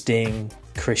it's like Sting,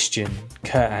 Christian,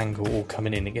 Kurt Angle all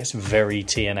coming in. It gets very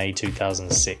TNA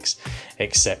 2006,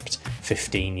 except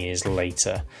 15 years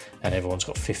later, and everyone's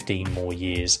got 15 more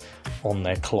years on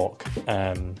their clock.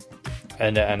 And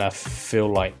I feel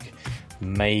like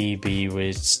maybe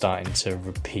we're starting to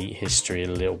repeat history a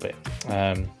little bit.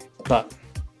 But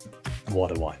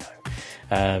what do I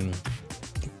know?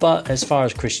 But as far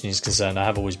as Christian is concerned, I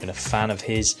have always been a fan of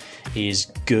his. He is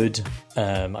good.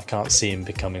 I can't see him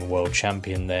becoming world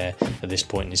champion there at this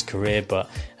point in his career, but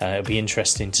it'll be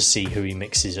interesting to see who he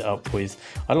mixes it up with.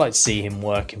 I'd like to see him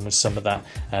working with some of that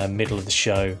middle of the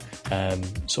show,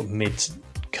 sort of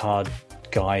mid-card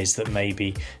guys that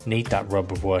maybe need that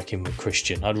rub of working with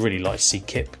Christian. I'd really like to see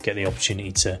Kip get the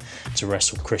opportunity to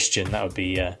wrestle Christian. That would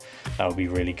be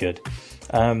really good.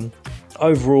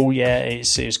 Overall, yeah,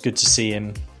 it's good to see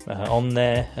him on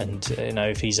there, and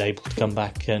if he's able to come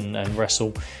back and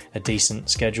wrestle a decent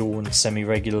schedule and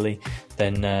semi-regularly,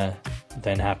 then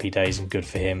happy days and good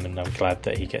for him, and I'm glad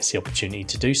that he gets the opportunity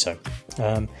to do so.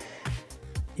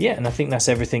 Yeah, and I think that's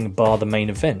everything bar the main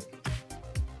event,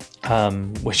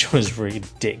 which was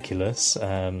ridiculous.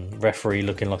 Referee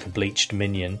looking like a bleached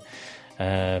minion.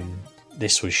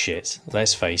 This was shit,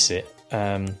 let's face it.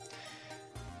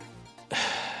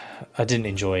 I didn't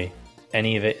enjoy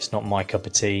any of it. It's not my cup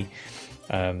of tea.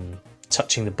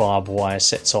 Touching the barbed wire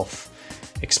sets off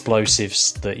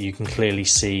explosives that you can clearly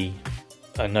see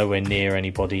are nowhere near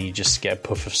anybody. You just get a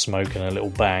puff of smoke and a little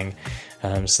bang.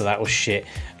 So that was shit.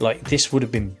 Like, this would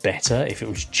have been better if it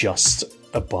was just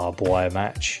a barbed wire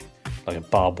match, like a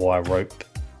barbed wire rope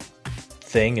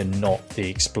thing, and not the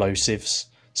explosives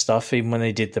stuff. Even when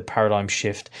they did the paradigm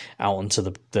shift out onto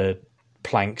the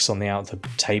planks on the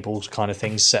tables kind of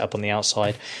things set up on the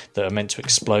outside that are meant to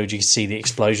explode, you can see the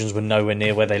explosions were nowhere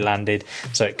near where they landed,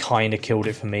 so it kind of killed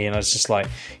it for me. And I was just like,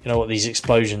 what, these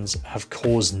explosions have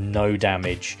caused no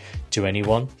damage to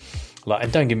anyone. Like,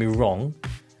 and don't get me wrong,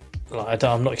 like,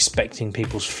 I'm not expecting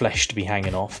people's flesh to be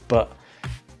hanging off, but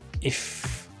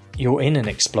if you're in an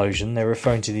explosion, they're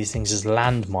referring to these things as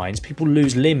landmines. People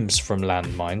lose limbs from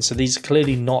landmines, so these are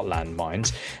clearly not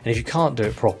landmines. And if you can't do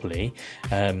it properly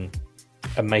and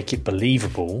make it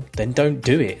believable, then don't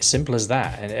do it. Simple as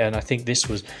that. And I think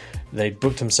they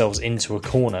booked themselves into a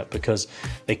corner because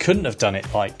they couldn't have done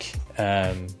it like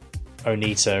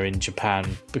Onita in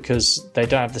Japan, because they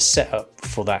don't have the setup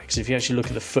for that. Because if you actually look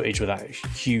at the footage with that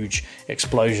huge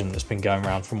explosion that's been going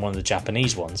around from one of the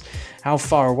Japanese ones, how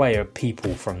far away are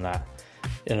people from that?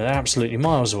 They're absolutely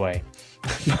miles away.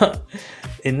 But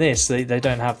in this, they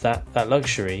don't have that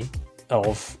luxury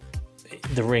of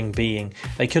the ring being.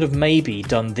 They could have maybe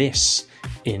done this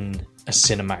in a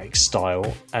cinematic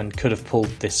style and could have pulled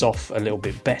this off a little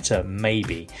bit better,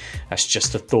 maybe. That's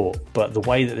just a thought. But the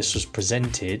way that this was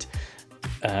presented,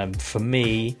 for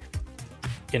me,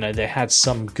 they had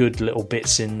some good little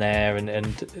bits in there, and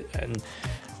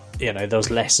there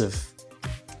was less of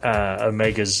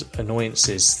Omega's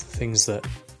annoyances, things that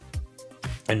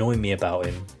annoy me about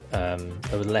him.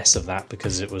 There was less of that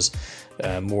because it was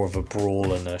more of a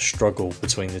brawl and a struggle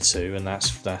between the two, and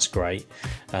that's great.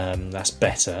 That's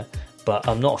better. But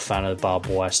I'm not a fan of the barbed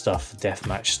wire stuff,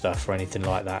 deathmatch stuff, or anything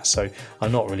like that. So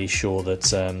I'm not really sure that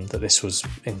this was.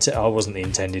 I wasn't the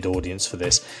intended audience for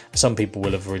this. Some people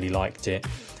will have really liked it,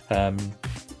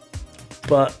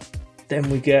 but then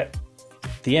we get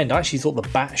the end. I actually thought the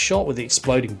bat shot with the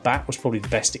exploding bat was probably the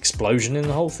best explosion in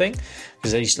the whole thing,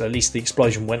 because at least the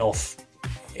explosion went off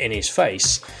in his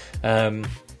face, and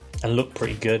looked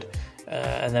pretty good.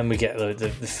 And then we get the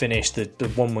finish.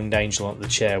 The one-winged angel on the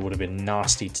chair would have been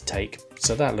nasty to take,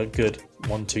 so that looked good.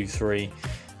 1, 2, 3,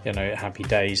 happy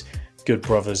days. Good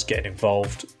Brothers getting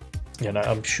involved.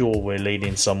 I'm sure we're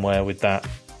leading somewhere with that.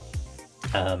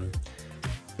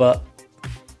 But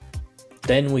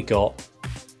then we got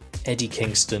Eddie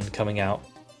Kingston coming out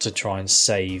to try and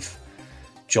save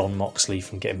Jon Moxley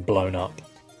from getting blown up.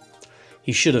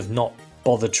 He should have not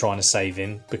bothered trying to save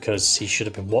him, because he should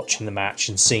have been watching the match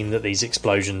and seen that these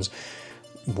explosions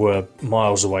were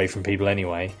miles away from people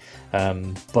anyway.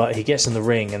 But he gets in the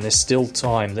ring, and there's still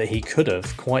time that he could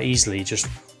have quite easily just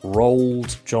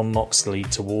rolled Jon Moxley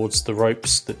towards the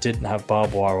ropes that didn't have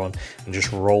barbed wire on and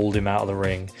just rolled him out of the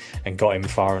ring and got him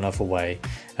far enough away.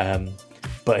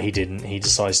 But he didn't. He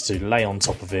decides to lay on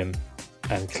top of him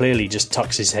and clearly just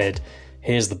tucks his head,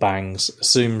 hears the bangs,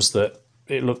 assumes that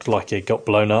it looked like it got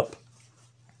blown up,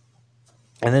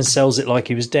 and then sells it like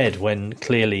he was dead, when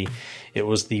clearly it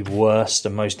was the worst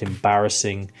and most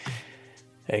embarrassing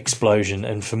explosion.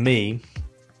 And for me,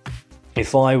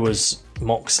 if I was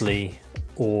Moxley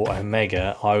or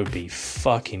Omega, I would be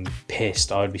fucking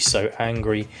pissed. I would be so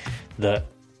angry that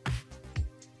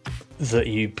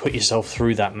you put yourself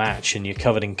through that match and you're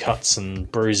covered in cuts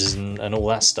and bruises and all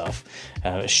that stuff.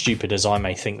 As stupid as I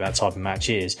may think that type of match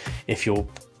is, if you're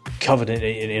covered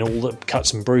in all the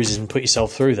cuts and bruises and put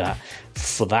yourself through that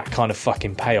for that kind of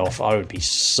fucking payoff, I would be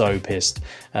so pissed.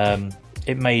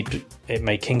 It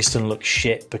made Kingston look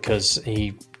shit, because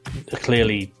he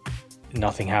clearly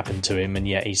nothing happened to him, and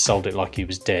yet he sold it like he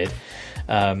was dead.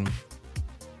 The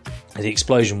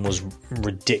explosion was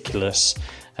ridiculous.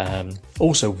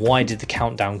 Also, why did the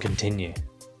countdown continue?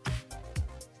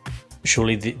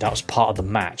 Surely that was part of the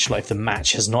match. Like, if the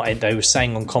match has not ended, they were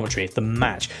saying on commentary, if the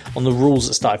match, on the rules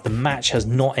at start, if the match has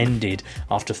not ended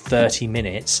after 30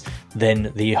 minutes,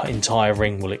 then the entire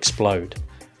ring will explode.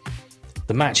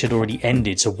 The match had already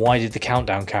ended, so why did the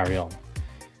countdown carry on?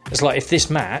 It's like, if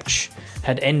this match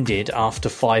had ended after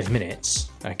 5 minutes,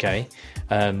 okay,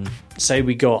 say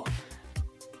we got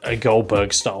a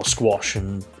Goldberg style squash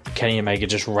and Kenny Omega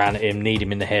just ran at him, kneed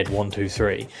him in the head, 1, 2,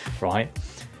 3, right?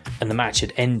 And the match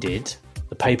had ended,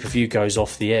 the pay-per-view goes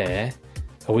off the air.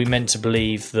 Are we meant to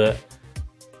believe that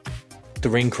the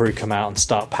ring crew come out and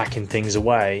start packing things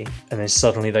away, and then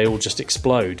suddenly they all just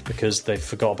explode because they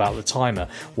forgot about the timer?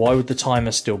 Why would the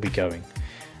timer still be going?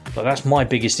 Like, that's my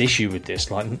biggest issue with this.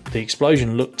 Like, the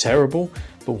explosion looked terrible,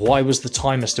 but why was the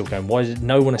timer still going? Why did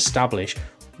no one establish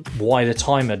why the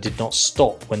timer did not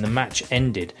stop when the match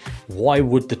ended? Why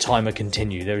would the timer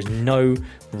continue? There is no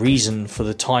reason for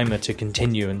the timer to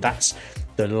continue, and that's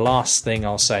the last thing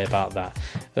I'll say about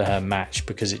that match,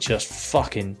 because it just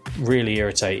fucking really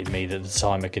irritated me that the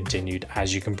timer continued,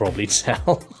 as you can probably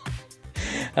tell.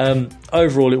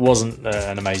 Overall, it wasn't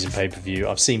an amazing pay-per-view.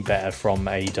 I've seen better from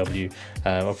AEW.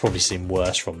 I've probably seen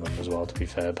worse from them as well, to be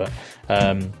fair, but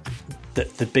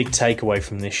the big takeaway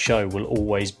from this show will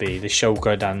always be, this show will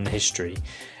go down in history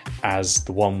as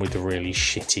the one with the really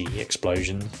shitty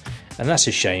explosion, and that's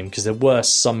a shame, because there were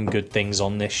some good things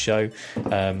on this show.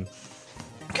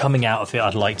 Coming out of it,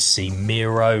 I'd like to see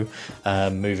Miro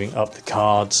moving up the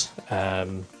cards.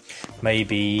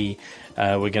 Maybe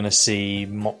we're going to see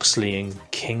Moxley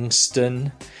and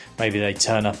Kingston. Maybe they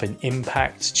turn up in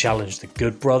Impact, challenge the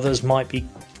Good Brothers. Might be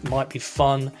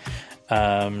fun.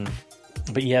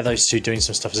 But yeah, those two doing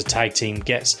some stuff as a tag team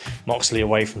gets Moxley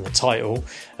away from the title.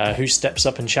 Who steps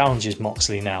up and challenges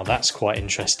Moxley now? That's quite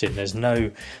interesting. There's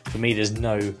no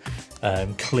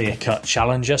clear-cut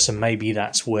challenger, so maybe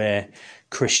that's where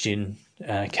Christian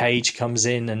Cage comes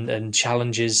in and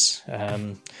challenges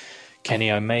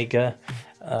Kenny Omega.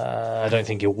 I don't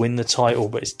think he'll win the title,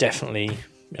 but it's definitely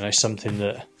something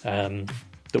that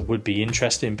would be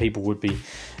interesting. People would be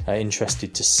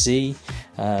interested to see,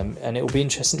 and it will be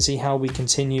interesting to see how we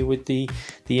continue with the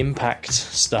Impact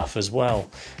stuff as well.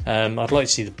 I'd like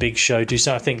to see the Big Show do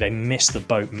so. I think they missed the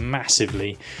boat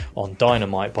massively on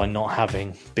Dynamite by not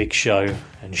having Big Show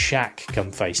and Shaq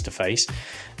come face to face.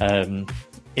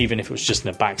 Even if it was just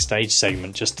in a backstage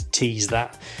segment, just to tease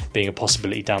that being a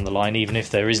possibility down the line. Even if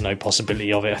there is no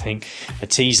possibility of it, I think a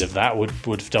tease of that would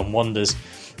have done wonders.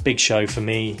 Big Show, for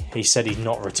me, he said he's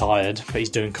not retired, but he's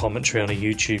doing commentary on a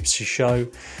YouTube show.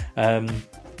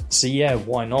 So yeah,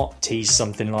 why not tease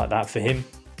something like that for him?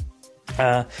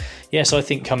 So I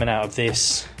think coming out of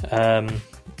this, and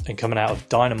coming out of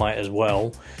Dynamite as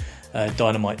well,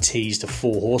 Dynamite teased a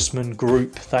 4 Horsemen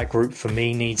group. That group, for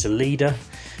me, needs a leader.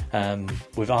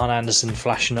 with Arn Anderson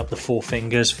flashing up the four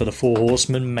fingers for the Four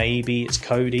Horsemen. Maybe it's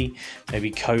Cody.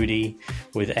 Maybe Cody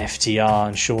with FTR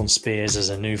and Sean Spears as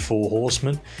a new Four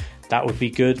Horsemen. That would be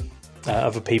good.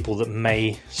 Other people that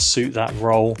may suit that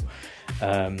role.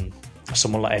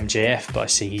 Someone like MJF, but I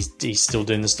see he's still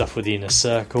doing the stuff with the Inner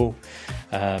Circle.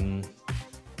 I'm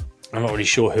not really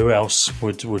sure who else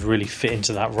would really fit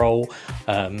into that role.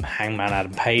 Hangman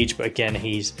Adam Page, but again,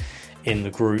 he's in the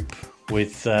group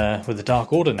with the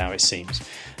Dark Order now, it seems.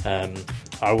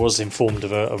 I was informed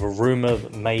of a rumour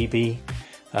that maybe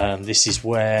this is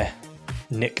where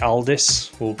Nick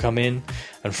Aldis will come in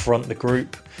and front the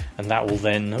group, and that will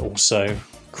then also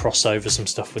cross over some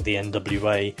stuff with the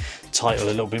NWA title a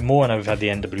little bit more. I know we've had the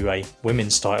NWA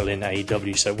women's title in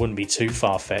AEW, so it wouldn't be too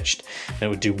far-fetched, and it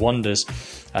would do wonders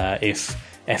if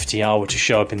FTR were to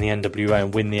show up in the NWA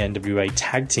and win the NWA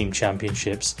Tag Team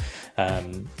Championships.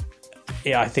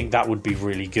 I think that would be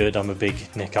really good. I'm a big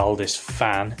Nick Aldis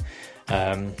fan.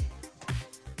 That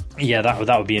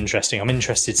would be interesting. I'm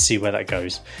interested to see where that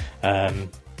goes.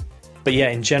 But yeah,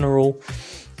 in general,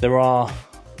 there are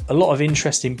a lot of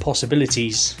interesting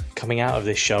possibilities coming out of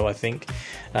this show, I think,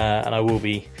 and I will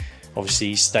be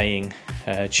obviously staying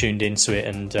tuned into it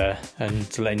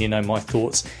and letting you know my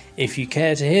thoughts if you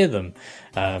care to hear them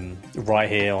right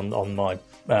here on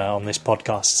this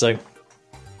podcast. So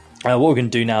what we're going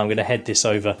to do now, I'm going to head this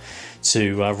over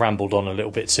to rambled on a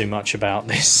little bit too much about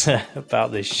this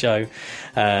show,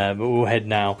 but we'll head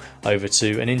now over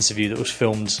to an interview that was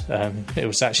filmed. It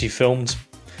was actually filmed.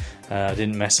 I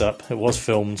didn't mess up. It was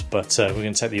filmed, but we're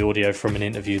going to take the audio from an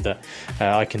interview that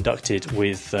I conducted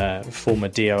with former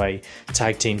DOA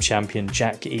Tag Team Champion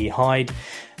Jack E. Hyde.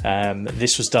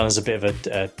 This was done as a bit of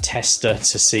a tester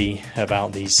to see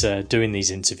about these doing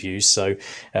these interviews, so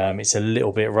it's a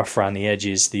little bit rough around the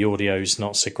edges. The audio's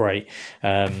not so great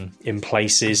in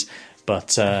places,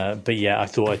 but yeah, I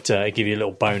thought I'd give you a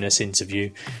little bonus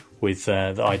interview with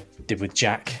that I did with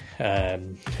Jack a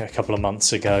couple of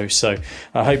months ago. So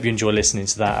I hope you enjoy listening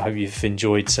to that. I hope you've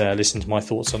enjoyed listening to my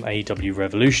thoughts on AEW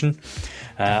Revolution.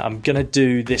 I'm going to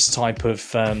do this type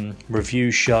of review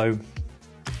show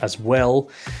as well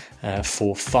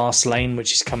for Fastlane,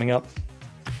 which is coming up.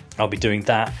 I'll be doing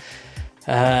that.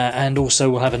 And also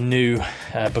we'll have a new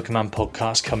Bookerman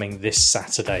podcast coming this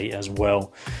Saturday as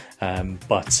well.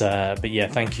 But yeah,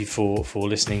 thank you for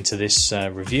listening to this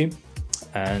review.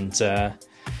 And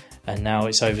now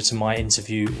it's over to my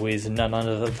interview with none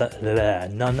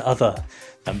other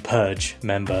than Purge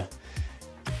member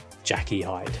Jackie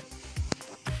Hyde.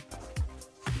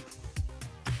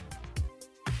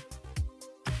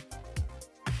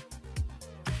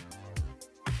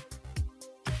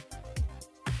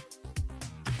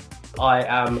 I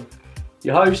am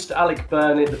your host, Alec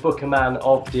Burnett, the Booker Man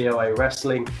of DOA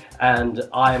Wrestling, and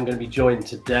I am going to be joined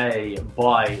today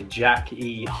by Jack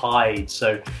E. Hyde.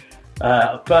 So,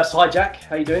 first, hi Jack,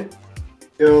 how you doing?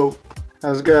 Yo,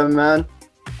 how's it going, man?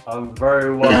 I'm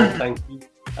very well, thank you.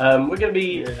 We're going to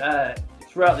be,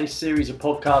 throughout this series of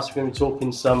podcasts, we're going to be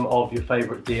talking some of your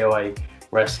favourite DOA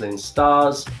wrestling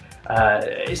stars.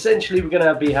 Essentially, we're going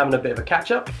to be having a bit of a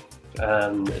catch-up,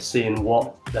 seeing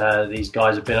what these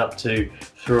guys have been up to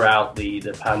throughout the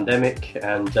pandemic,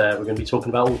 and we're going to be talking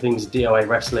about all things DOA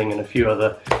wrestling and a few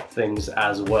other things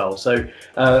as well. So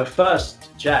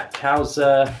first, Jack, how's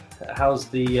the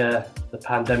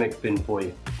pandemic been for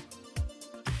you?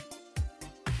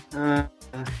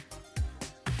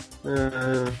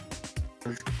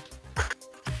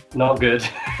 Not good.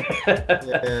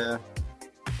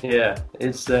 Yeah,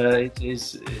 it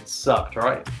sucked,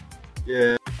 right?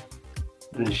 Yeah.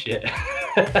 And shit.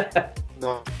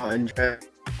 Not interesting.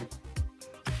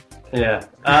 Yeah.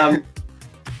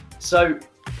 So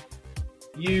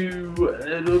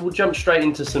we'll jump straight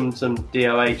into some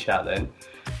DOA chat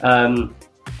then.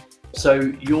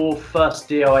 So your first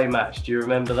DOA match, do you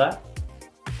remember that?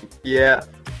 Yeah.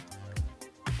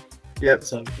 Yep.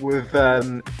 So with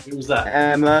who was that?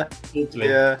 Emma. Talk to me.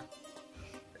 Yeah.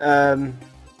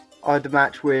 I had a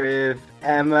match with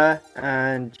Emma,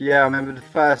 and yeah, I remember the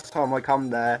first time I come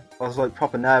there, I was like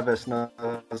proper nervous, and I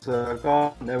was like,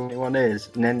 oh, I don't know who anyone is.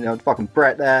 And then there was fucking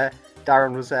Brett there,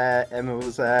 Darren was there, Emma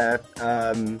was there,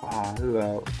 who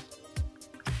else?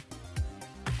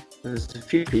 There's a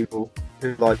few people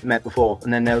who like met before,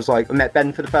 and then there was like, I met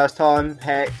Ben for the first time,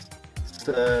 Hex,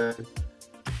 so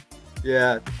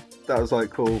yeah, that was like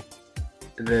cool.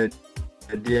 And then,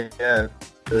 yeah,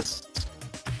 this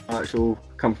actual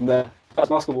come from there. That's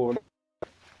basketball.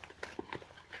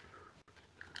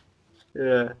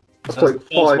 Yeah. That's like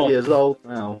 5 years old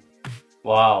now.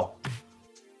 Wow.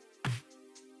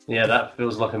 Yeah, that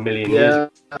feels like a million years.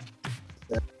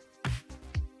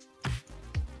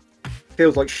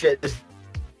 feels like shit. It's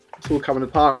all coming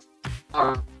apart.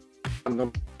 And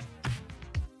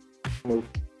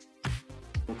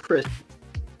Chris.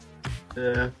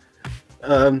 Yeah,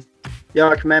 I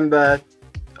can remember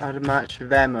I had a match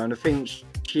with Emma, and I think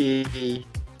she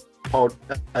pulled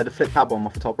the flip pad bomb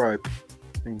off the top rope.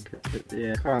 I think,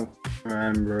 yeah, can't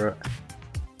remember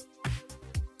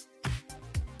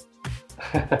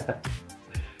it.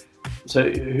 So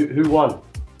who won?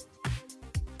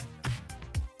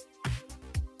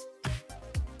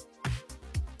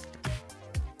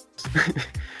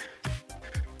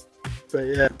 But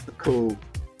yeah, cool.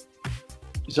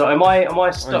 So am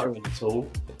I stuttering at all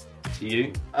to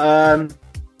you?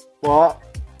 What?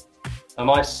 Am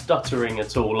I stuttering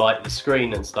at all, like the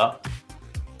screen and stuff?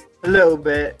 A little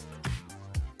bit.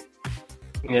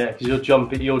 Yeah, because you're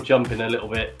jumping a little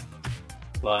bit,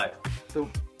 like.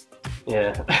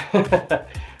 Yeah.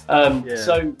 Yeah.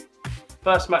 So,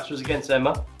 first match was against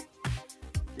Emma.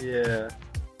 Yeah.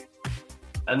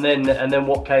 And then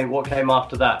what came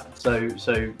after that? So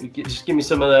just give me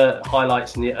some of the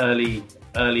highlights in the early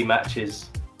matches.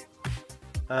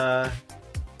 I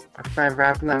remember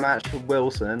having that match with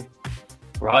Wilson.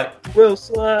 Right.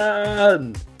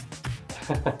 Wilson.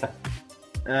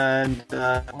 And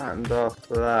what happened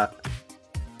after that?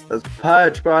 There's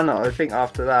Purge, but I think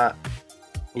after that.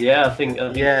 Yeah, I think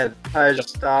yeah, Purge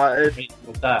started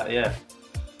with that. Yeah.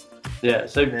 Yeah.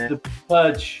 So yeah. The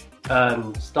Purge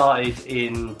started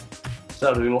in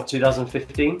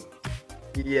 2015.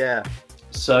 Yeah.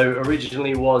 So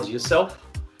originally was yourself,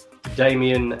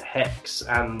 Damien, Hex,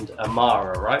 and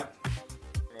Amara, right?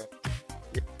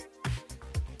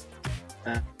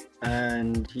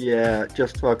 And yeah,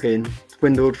 just fucking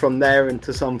dwindled from there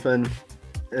into something,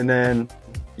 and then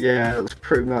yeah, it was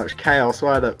pretty much chaos,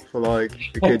 wasn't it, for like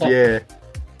a good year?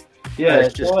 Yeah,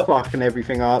 it's just fucking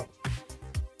everything up.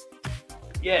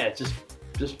 Yeah, just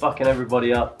fucking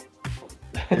everybody up.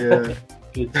 Yeah.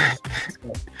 Good.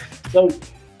 So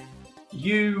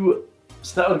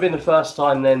that would have been the first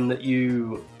time then that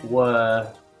you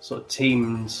were sort of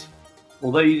teamed,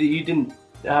 although you didn't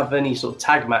have any sort of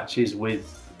tag matches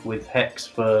with Hex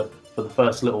for the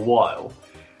first little while,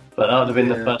 but that would have been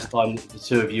the first time that the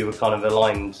two of you were kind of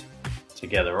aligned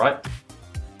together, right?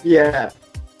 Yeah,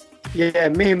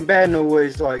 me and Ben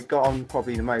always like got on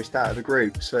probably the most out of the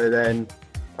group, so then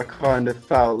I kind of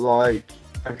felt like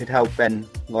I could help Ben,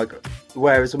 like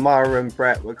whereas Amara and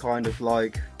Brett were kind of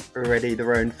like already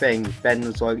their own thing, Ben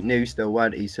was like new still,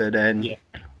 weren't he? So then it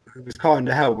was kind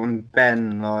of helping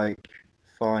Ben like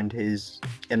find his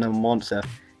inner monster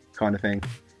kind of thing.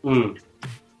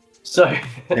 So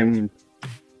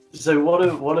so one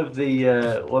of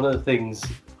the things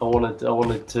I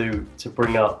wanted to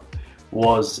bring up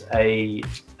was a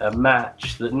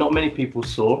match that not many people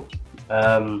saw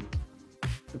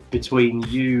between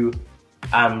you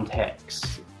and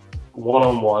Hex,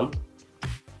 1-on-1.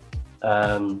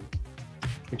 Do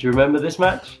you remember this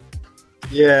match?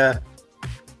 Yeah,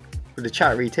 with the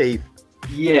chattery teeth.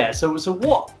 Yeah. So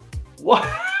what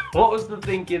was the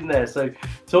thinking there? So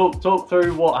talk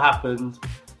through what happened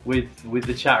with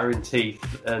the chattering teeth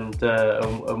and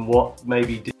what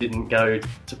maybe didn't go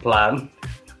to plan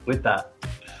with that.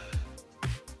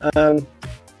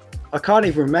 I can't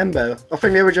even remember. I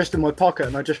think they were just in my pocket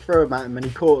and I just threw them at him and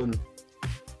he caught them.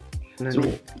 And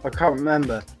then I can't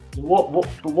remember. What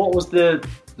was the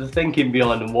thinking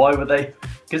behind them? Why were they?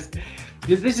 Because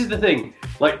this is the thing.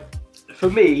 Like for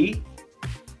me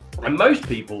and most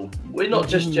people, we're not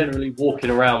just generally walking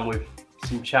around with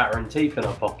some chattering teeth in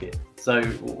our pocket. So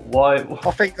why?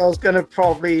 I think I was gonna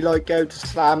probably like go to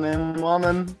slam him on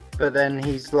him, but then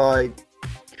he's like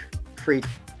free,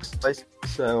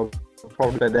 so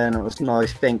probably then it was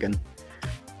nice thinking.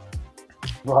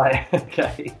 Right.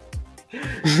 Okay.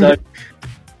 So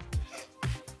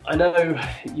I know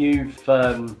you've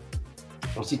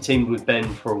obviously teamed with Ben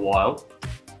for a while.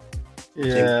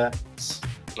 Yeah.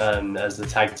 As the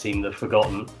tag team, the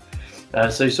Forgotten.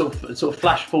 So sort of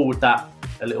flash forward that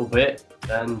a little bit,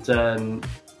 and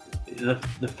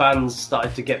the fans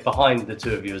started to get behind the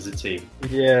two of you as a team.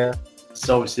 Yeah.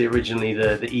 So obviously originally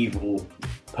the evil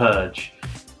Purge,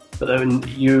 but then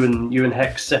you and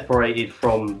Hex separated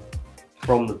from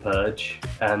the Purge,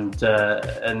 and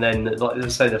then like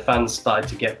let's say the fans started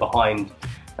to get behind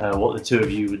what the two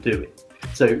of you were doing.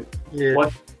 So yeah.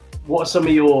 What are some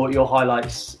of your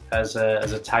highlights as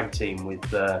a tag team with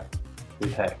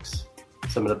Hex?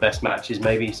 Some of the best matches,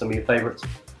 maybe some of your favourites.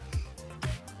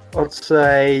 I'd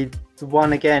say the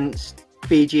one against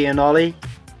BG and Ollie.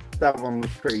 That one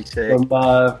was pretty sick. From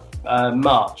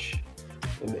March.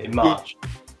 In March.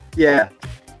 Yeah,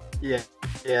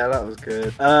 that was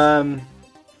good.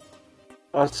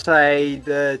 I'd say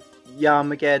the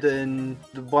Yarmageddon,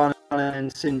 the one in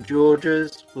St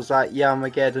George's, was that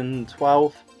Yarmageddon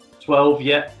 12? 12,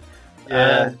 yeah.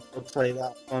 Yeah, I'd say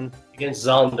that one. Against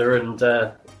Xander and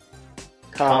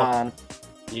Khan.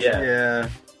 yeah.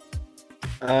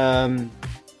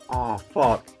 Oh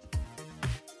fuck.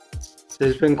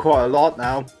 There's been quite a lot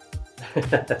now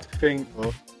to think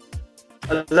of.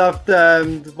 I loved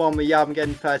the one with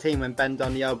Yarmageddon 13 when Ben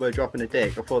done the elbow dropping a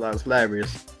dick. I thought that was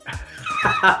hilarious.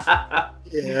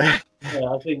 Yeah. Yeah,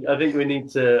 I think we need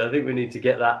to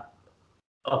get that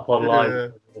up online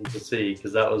for everyone to see,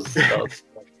 because that was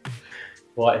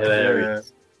quite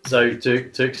hilarious. Yeah. So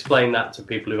to explain that to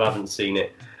people who haven't seen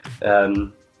it,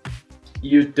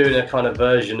 you're doing a kind of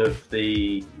version of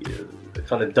the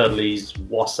kind of Dudley's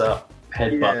 "What's up"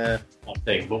 headbutt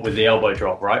thing, but with the elbow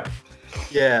drop, right?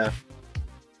 Yeah.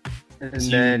 And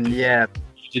So then you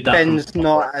did that Ben's from-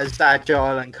 not as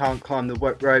agile and can't climb the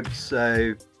ropes,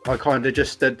 so I kind of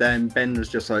just stood there and Ben was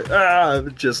just like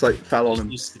fell on him.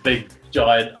 Just the big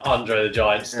giant Andre the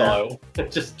Giant style,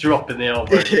 just dropping the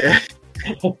elbow. Yeah.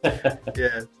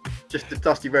 Yeah. Just the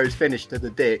Dusty Rhodes finish to the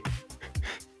dick.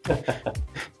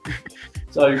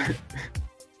 So,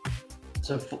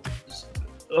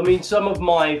 I mean, some of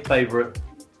my favourite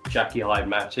Jackie Hyde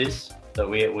matches that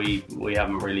we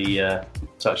haven't really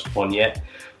touched upon yet.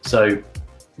 So,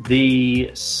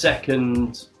 the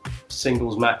second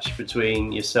singles match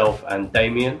between yourself and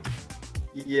Damien.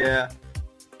 Yeah.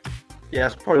 Yeah,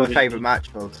 it's probably my favourite match,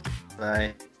 I would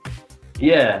say.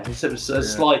 Yeah, it was a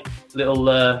slight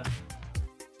little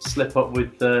slip up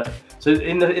with. So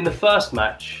in the first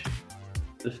match,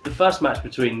 the first match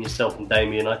between yourself and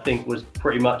Damien, I think, was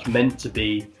pretty much meant to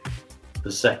be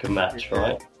the second match,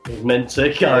 right? It was meant to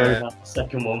go. That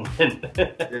second one went.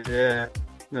 Yeah.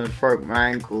 No, I broke my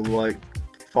ankle like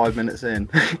 5 minutes in.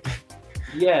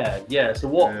 Yeah. So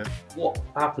what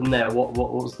happened there? What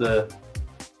was the?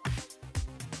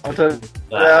 I don't.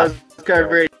 I was going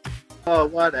really. Oh,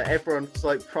 wow! Everyone was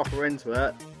like proper into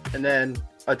it, and then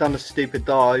I done a stupid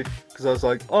dive because I was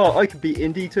like, "Oh, I could be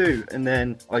indie too." And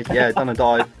then I done a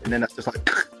dive, and then that's just like,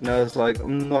 and I was like,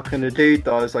 "I'm not gonna do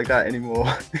dives like that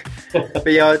anymore."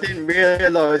 But yeah, I didn't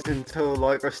realise until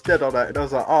like I stood on it, and I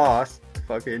was like, "Oh, that's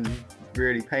fucking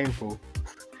really painful."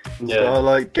 Yeah. So I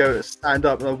like go stand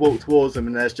up and I walk towards them,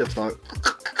 and there's just like,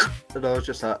 and I was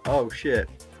just like, "Oh shit."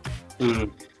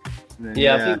 Mm. Then,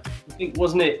 Yeah, I think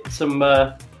wasn't it some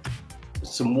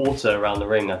water around the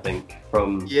ring? I think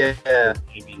from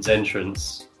Damien's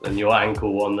entrance and your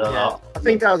ankle on the up. I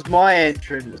think that was my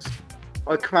entrance.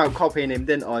 I come out copying him,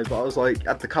 didn't I? But I was like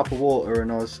at the cup of water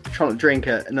and I was trying to drink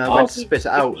it, and then I went to spit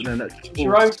it out, and then it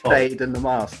your all own fault. stayed in the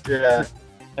mask. Yeah.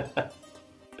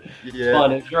 Yeah.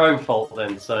 Fine, it's your own fault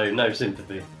then, so no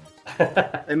sympathy.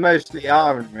 They mostly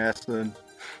are in wrestling.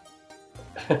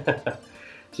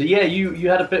 So yeah, you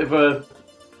had a bit of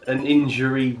an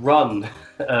injury run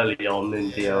early on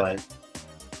in DOA.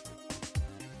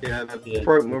 Yeah, I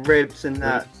broke my ribs in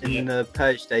that in the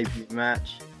Page debut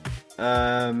match.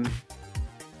 What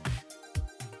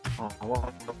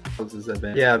else has there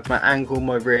been? Yeah, my ankle,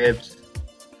 my ribs.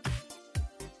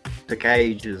 Took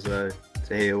ages though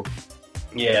to heal.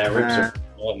 Yeah, ribs are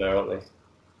a nightmare, aren't they?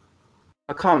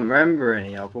 I can't remember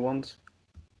any other ones.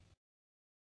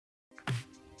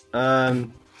 I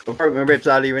broke my ribs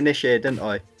earlier in this year, didn't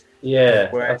I? Yeah,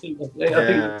 Where- I think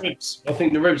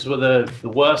the ribs were the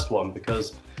worst one,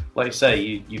 because, like you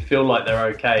say, you feel like they're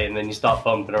okay, and then you start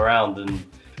bumping around and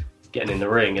getting in the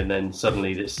ring, and then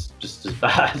suddenly it's just as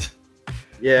bad.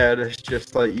 Yeah, it's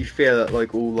just like you feel it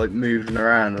like all like moving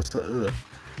around. It's like, ugh.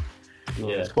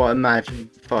 Yeah. It's quite imagine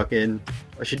fucking.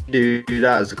 I should do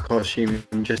that as a costume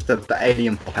and just have the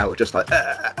alien pop out, just like.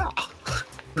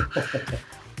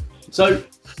 So,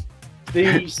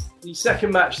 the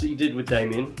second match that you did with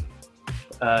Damien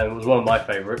was one of my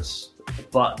favourites,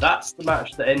 but that's the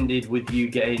match that ended with you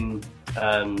getting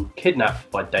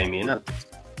kidnapped by Damien,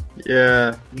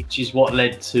 Yeah. which is what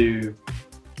led to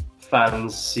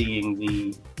fans seeing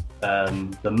the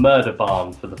murder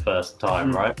barn for the first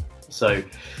time, right? So,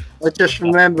 I just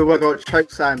remember when I got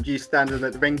chokeslammed, you standing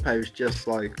at the ring post, just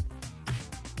like.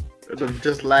 And I'm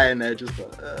just laying there, just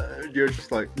like. You're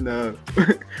just like, no.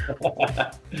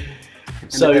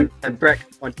 so. And Brett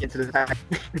went into the tank.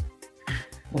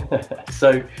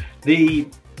 So the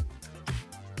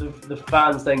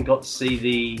fans then got to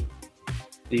see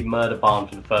the murder barn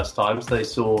for the first time. So they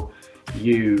saw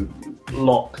you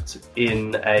locked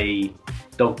in a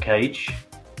dog cage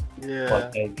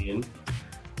by Damien.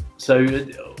 So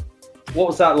what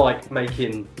was that like,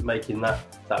 making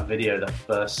that video, that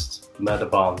first murder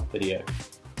barn video?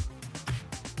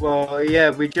 Well, yeah,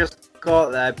 we just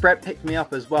got there, Brett picked me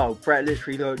up as well. Brett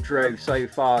literally like, drove so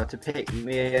far to pick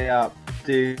me up,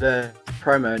 do the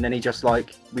promo, and then he just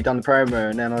like, we done the promo,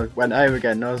 and then I went home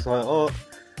again, and I was like, oh.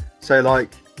 So like,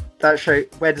 that show,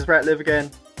 where does Brett live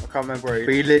again? I can't remember where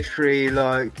he literally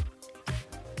like,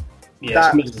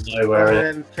 Yeah, it's that nowhere. one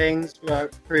of them things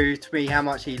like, proved to me how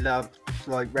much he loved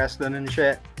like wrestling and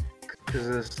shit. Because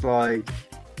it's like,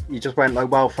 he just went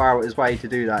like well far out his way to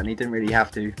do that, and he didn't really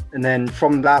have to. And then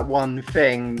from that one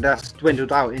thing, that's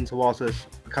dwindled out into what it's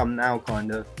become now,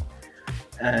 kind of.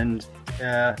 And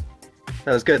yeah,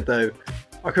 that was good though.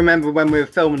 I can remember when we were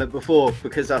filming it before,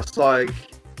 because that's like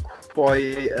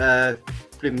quite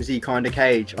flimsy kind of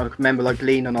cage. I can remember like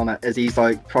leaning on it as he's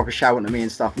like proper shouting at me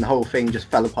and stuff, and the whole thing just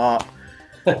fell apart.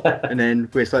 And then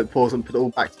we just like paused and put it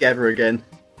all back together again.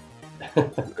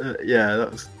 Yeah,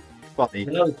 that was funny.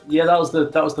 That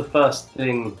was the first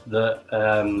thing that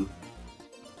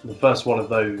the first one of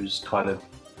those kind of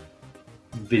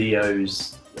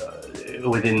videos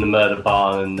within the murder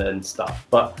barn and stuff.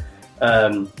 But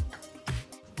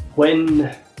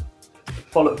when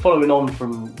following on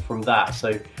from that,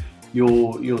 so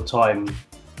your time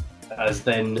as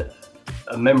then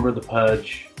a member of the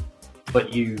Purge,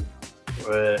 but you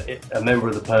were a member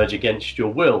of the Purge against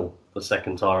your will the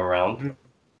second time around,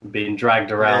 being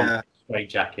dragged around in a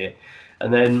straitjacket.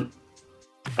 And then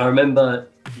I remember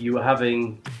you were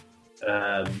having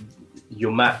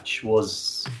your match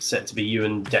was set to be you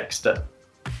and Dexter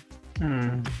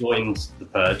joined the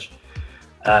Purge.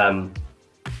 And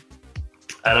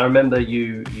I remember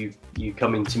you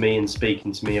coming to me and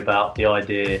speaking to me about the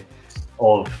idea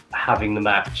of having the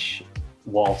match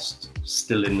whilst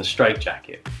still in the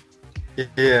straitjacket.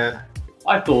 Yeah.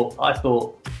 I thought,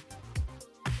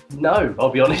 no, I'll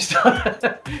be honest.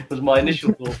 Was my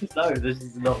initial thought. No, this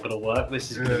is not going to work.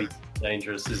 This is going to be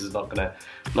dangerous. This is not going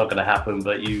to happen.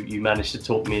 But you managed to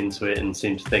talk me into it and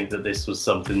seemed to think that this was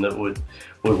something that would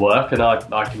work. And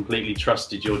I completely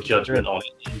trusted your judgment on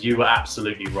it. And you were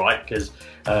absolutely right, because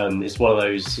it's one of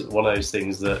those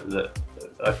things that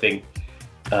I think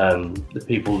the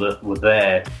people that were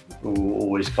there will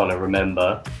always kind of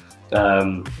remember.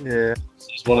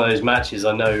 It's one of those matches.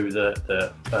 I know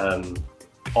that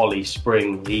Ollie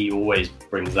Spring, he always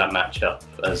brings that match up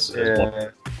as one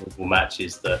of the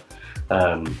matches that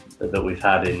we've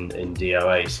had in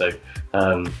DOA. So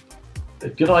a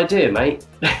good idea, mate.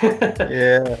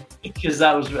 Because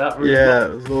that was it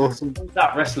was awesome.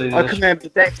 That wrestling. I can remember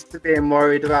Dexter being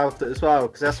worried about it as well,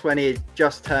 because that's when he had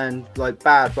just turned like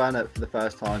bad, wasn't it, for the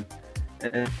first time.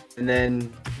 And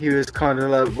then he was kind of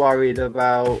like worried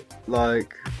about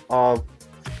like, oh,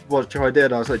 what should I do?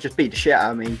 And I was like, just beat the shit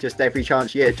out of me. Just every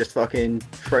chance you get, just fucking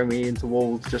throw me into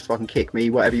walls, just fucking kick me,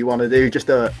 whatever you want to do, just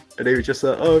do it. And he was just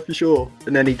like, oh, for sure.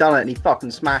 And then he done it and he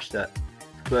fucking smashed it.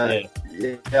 But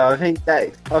yeah, I think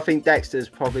Dexter's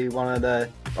probably he's one of the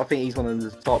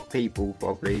top people,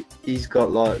 probably. He's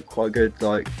got like quite a good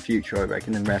like future, I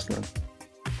reckon, in wrestling.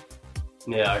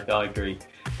 Yeah, I agree.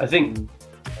 I think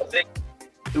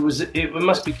it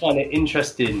must be kind of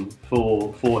interesting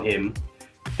for him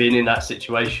being in that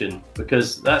situation,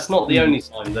 because that's not the only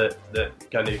time that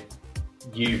kind of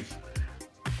you've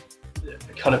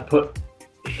kind of put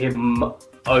him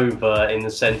over, in the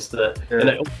sense that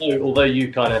although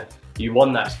you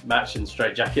won that match in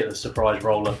straitjacket, the surprise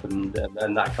roll up and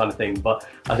that kind of thing, but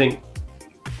I think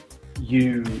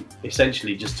you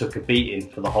essentially just took a beating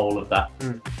for the whole of that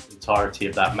entirety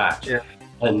of that match.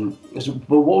 And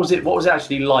but what was it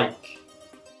actually like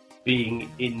being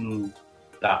in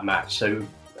that match? So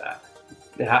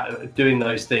doing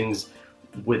those things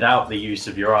without the use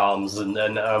of your arms, and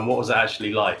what was it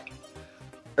actually like?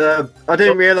 I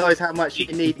didn't realise how much you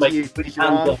need to use your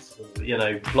arms.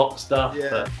 Block stuff.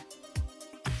 But...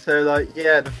 So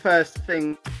the first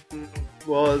thing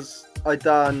was I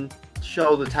done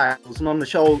shoulder tackles, and on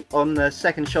the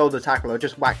second shoulder tackle I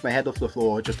just whacked my head off the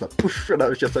floor, just like poof, and I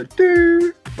was just like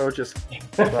doo. I was just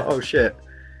like, oh shit.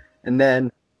 And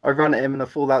then I run at him and I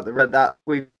fall out the red. That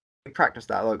we practiced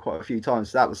that like quite a few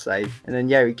times, so that was safe. And then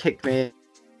he kicked me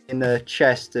in the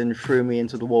chest and threw me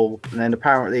into the wall. And then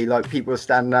apparently like people were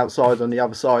standing outside on the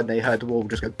other side and they heard the wall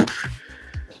just go poof.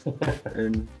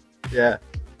 And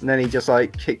then he just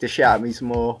like kicked the shit out of me some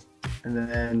more. And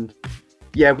then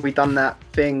we done that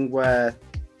thing where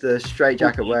the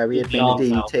straitjacket where he had been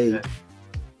the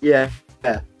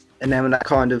DDT. And then when that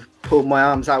kind of pulled my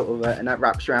arms out of it, and that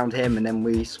wraps around him, and then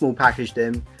we small packaged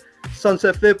him.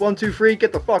 Sunset flip, 1, 2, 3,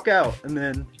 get the fuck out. And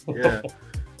then and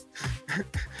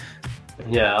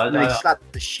then he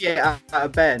slapped the shit out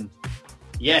of Ben.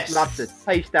 Yes. Slapped the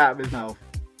taste out of his mouth.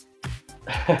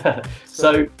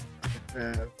 So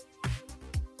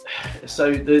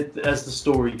so as the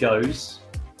story goes,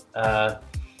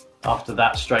 after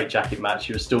that straitjacket match,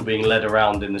 you were still being led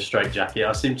around in the straitjacket.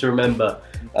 I seem to remember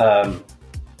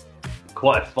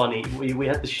quite funny. We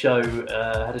had a show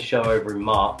over in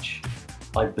March.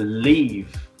 I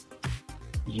believe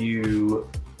you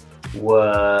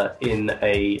were in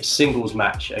a singles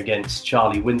match against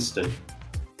Charlie Winston.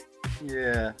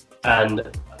 Yeah.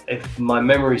 And if my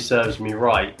memory serves me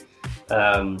right,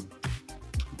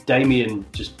 Damien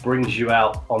just brings you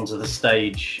out onto the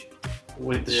stage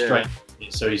with the straight.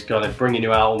 So he's kind of bringing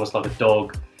you out almost like a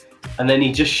dog, and then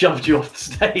he just shoved you off the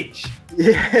stage.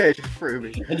 Yeah, just threw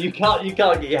me. And you can't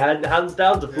get your hands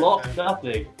down to block,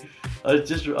 nothing. I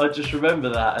just remember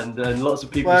that, and lots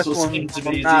of people Worst sort of one saying to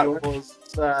me, that was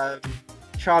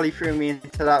Charlie threw me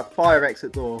into that fire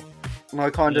exit door, and I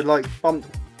kind of like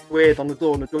bumped weird on the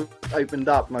door, and the door opened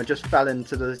up, and I just fell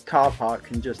into the car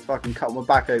park and just fucking cut my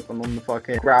back open on the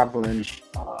fucking gravel and shit.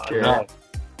 No.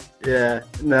 Yeah,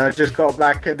 no, I just got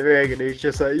back in the ring, and he's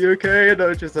just like, "You okay?" And I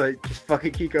was just like, "Just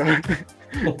fucking keep going."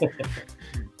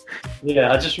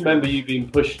 Yeah, I just remember you being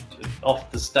pushed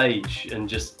off the stage and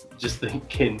just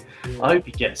thinking, I hope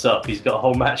he gets up. He's got a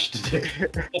whole match to do.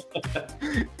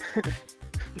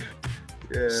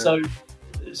 Yeah.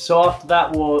 So after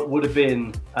that would have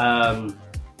been,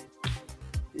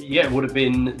 it would have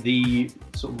been the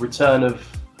sort of return of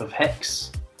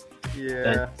Hex.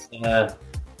 Yeah. And,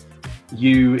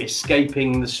 you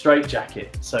escaping the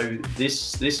straitjacket. So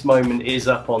this moment is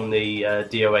up on the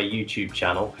DOA YouTube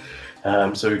channel.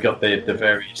 So we've got the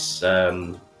various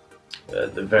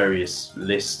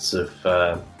lists of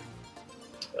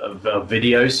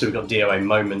videos. So we've got DOA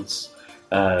moments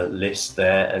list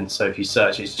there, and so if you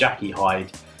search, it's Jackie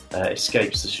Hyde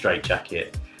escapes the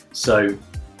straitjacket. So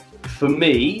for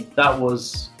me, that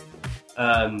was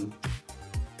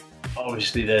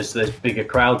obviously there's bigger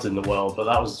crowds in the world, but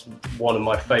that was one of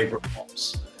my favourite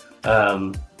pops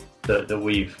that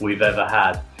we've ever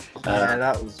had. Yeah,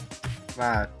 that was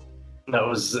mad. That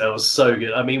was so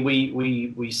good. I mean,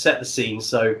 we set the scene.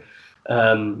 So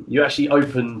you actually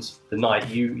opened the night.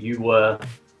 You were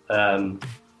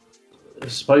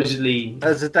supposedly. There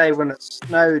was a day when it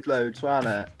snowed loads,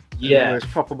 wasn't it? Yeah. I was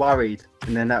proper worried,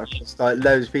 and then that was just like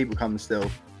loads of people coming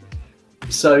still.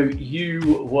 So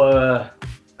you were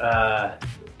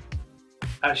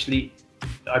actually,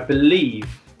 I believe,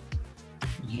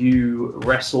 you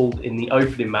wrestled in the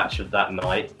opening match of that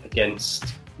night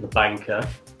against the Banker.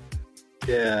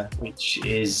 Yeah. Which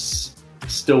is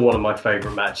still one of my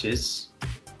favourite matches.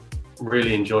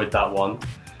 Really enjoyed that one.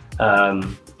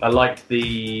 I liked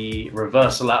the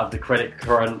reversal out of the credit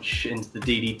crunch into the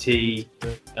DDT.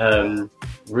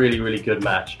 Really, really good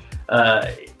match.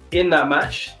 In that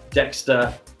match,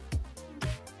 Dexter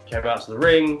came out to the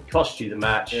ring, cost you the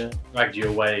match, dragged you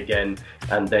away again,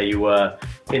 and there you were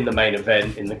in the main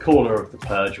event, in the corner of the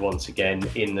Purge once again,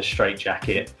 in the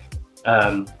straitjacket.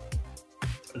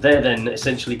 They're then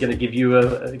essentially going to give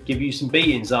you some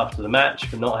beatings after the match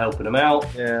for not helping them out.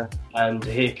 Yeah. And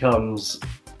here comes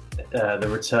the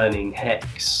returning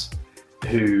Hex,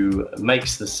 who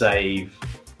makes the save,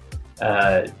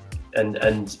 and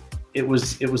it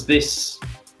was this.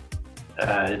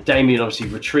 Damien obviously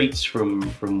retreats from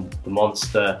the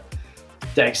monster.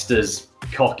 Dexter's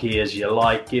cocky as you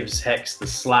like, gives Hex the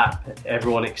slap.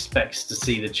 Everyone expects to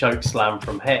see the choke slam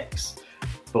from Hex.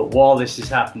 But while this is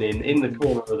happening, in the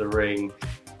corner of the ring,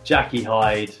 Jackie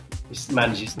Hyde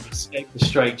manages to escape the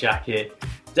straitjacket.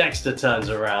 Dexter turns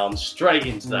around straight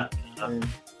into that,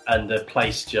 and the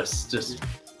place just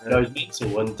goes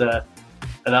mental. And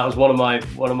that was one of my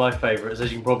favourites,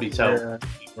 as you can probably tell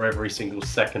for every single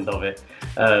second of it.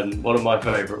 One of my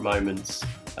favourite moments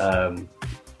of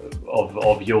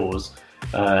yours,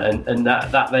 and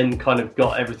that then kind of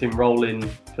got everything rolling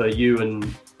for you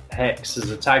and Hex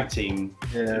as a tag team,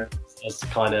 as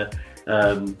kind of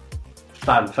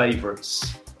fan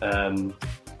favourites in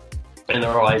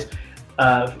our eyes.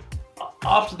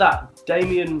 After that,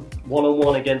 Damien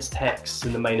one-on-one against Hex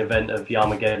in the main event of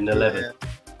Yarmageddon 11.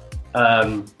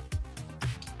 I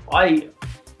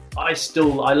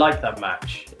like that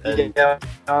match. And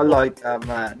I like that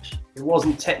match. It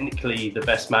wasn't technically the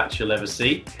best match you'll ever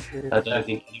see. I don't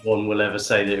think anyone will ever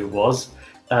say that it was.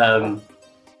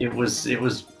 It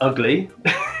was ugly,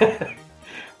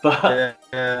 but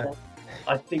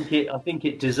I think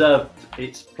it deserved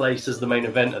its place as the main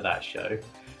event of that show,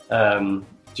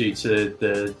 due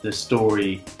to the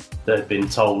story that had been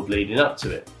told leading up to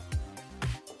it.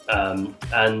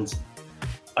 And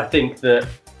I think that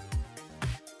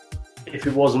if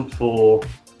it wasn't for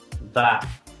that,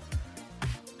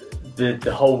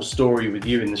 the whole story with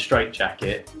you in the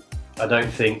straitjacket, I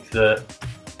don't think that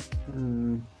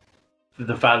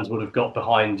the fans would have got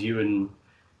behind you and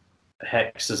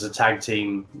Hex as a tag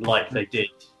team like they did.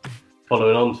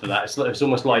 Following on for that, it's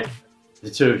almost like the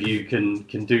two of you can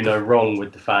do no wrong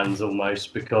with the fans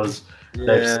almost, because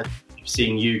they've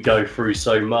seen you go through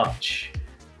so much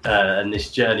and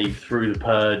this journey through the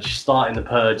purge, starting the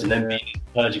purge and then being in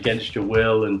the purge against your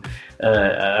will, and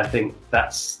I think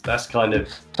that's kind of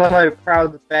so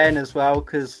proud of Ben as well,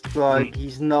 because like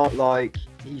he's not like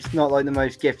the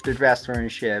most gifted wrestler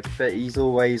and shit, but he's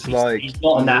always he's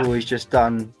always just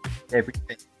done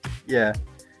everything. Yeah,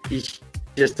 he's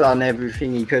just done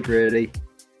everything he could, really.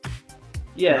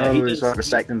 Yeah, I always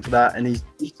respect him for that, and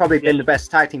he's probably been the best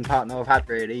tag team partner I've had,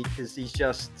 really, because he's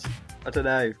just, I don't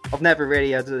know, he's never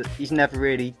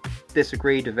really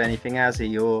disagreed with anything, has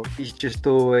he? Or he's just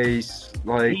always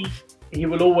like he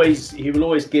will always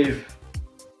give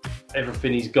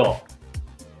everything he's got.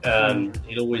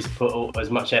 He'll always put as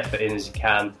much effort in as he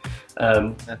can.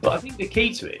 But I think the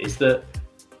key to it is that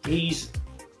he's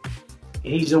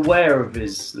aware of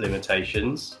his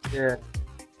limitations. Yeah.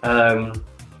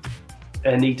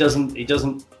 And he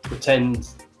doesn't pretend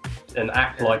and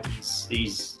act like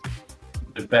he's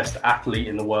the best athlete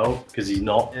in the world, because he's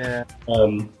not. Yeah.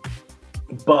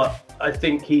 But I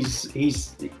think it's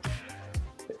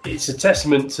a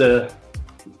testament to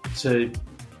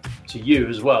you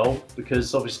as well,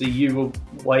 because obviously you were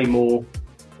way more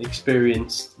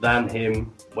experienced than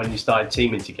him when you started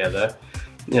teaming together.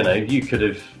 You know, you could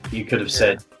have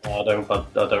said, I don't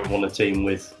want to team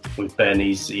with Ben.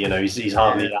 He's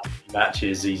hardly at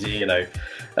matches. He's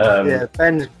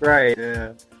Ben's great.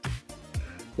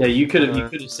 Yeah, you could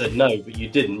have said no, but you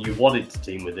didn't. You wanted to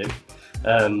team with him,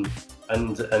 and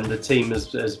the team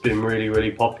has been really,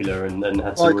 really popular and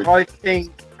had some. I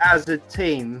think as a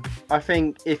team, I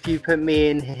think if you put me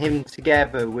and him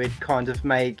together, we'd kind of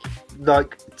make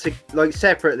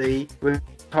separately. We're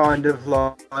kind of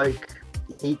like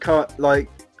he can't like.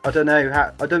 I don't know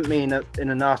how. I don't mean it in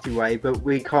a nasty way, but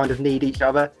we kind of need each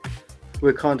other.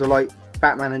 We're kind of like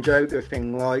Batman and Joker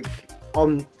thing. Like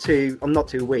I'm not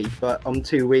too weak, but I'm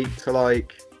too weak to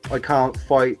like. I can't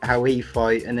fight how he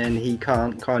fight, and then he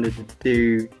can't kind of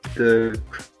do the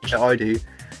shit I do.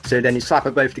 So then you slap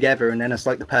it both together, and then it's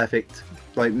like the perfect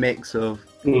like mix of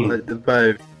like, the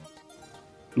both.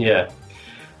 Yeah.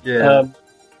 Yeah.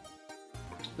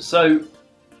 So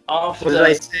after what did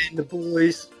I say in the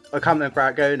boys? I can't remember how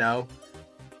it go now.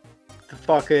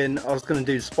 I was gonna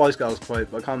do the Spice Girls quote,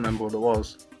 but I can't remember what it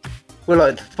was. We're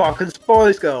like the fucking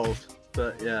Spice Girls,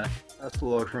 but yeah, that's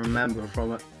all I can remember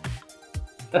from it.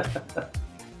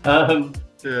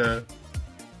 Yeah.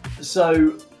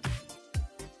 So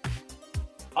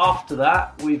after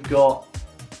that, we've got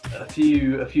a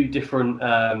few different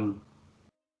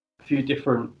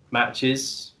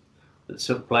matches that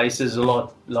took place. There's a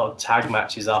lot of tag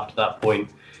matches after that point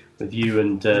with you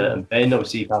and Ben.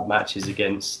 Obviously, you've had matches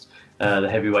against the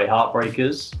Heavyweight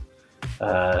Heartbreakers.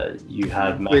 You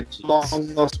had matches with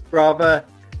Long Lost Brother.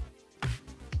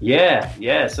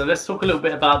 Yeah. So let's talk a little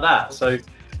bit about that. So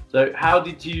how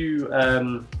did you?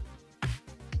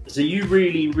 So you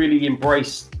really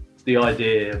embraced the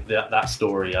idea of that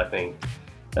story, I think,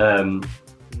 and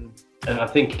I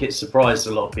think it surprised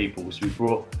a lot of people. So we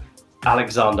brought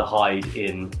Alexander Hyde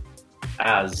in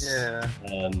as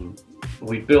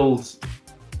we build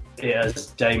it as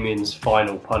Damien's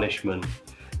final punishment,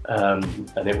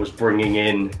 and it was bringing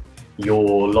in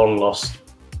your long lost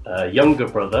younger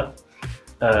brother,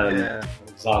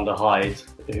 Alexander Hyde,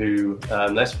 who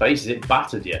let's face it,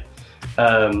 battered you.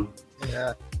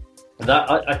 That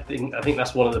I think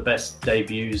that's one of the best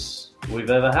debuts we've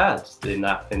ever had in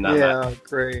that match. I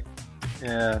agree.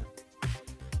 Yeah,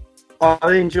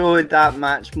 I enjoyed that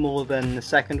match more than the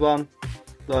second one.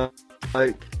 Like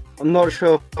I'm not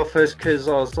sure if it's because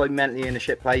I was like mentally in a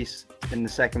shit place in the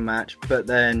second match, but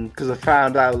then because I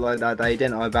found out like that day,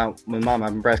 didn't I, about my mum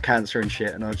having breast cancer and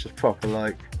shit, and I was just proper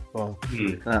like,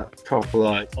 proper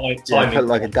like, I felt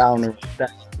like a downer.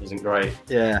 Wasn't great.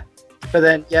 Yeah. But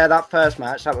then, that first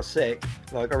match, that was sick.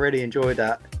 Like, I really enjoyed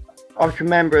that. I can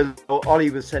remember Ollie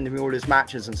was sending me all his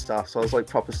matches and stuff, so I was like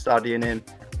proper studying him.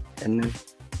 And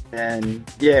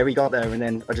we got there, and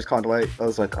then I just kind of like, I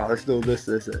was like, oh, let's do this.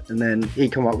 And then he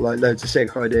come up with like loads of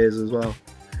sick ideas as well.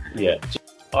 Yeah.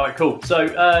 All right, cool. So,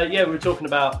 we were talking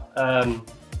about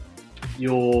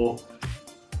your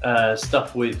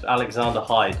stuff with Alexander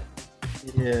Hyde.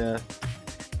 Yeah.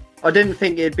 I didn't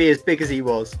think it'd be as big as he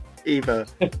was either.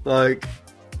 Like,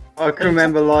 I can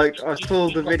remember, like, I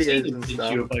saw the videos and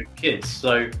stuff. You were both kids,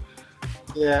 so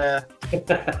yeah.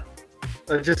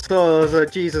 I just thought, I was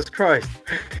like, Jesus Christ.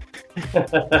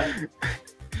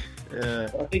 Yeah.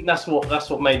 I think that's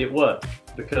what made it work,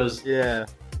 because Yeah.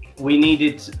 we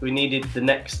needed the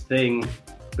next thing,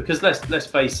 because let's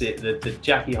face it, the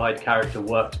Jackie Hyde character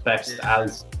works best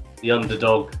as the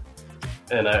underdog,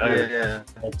 you know, Yeah.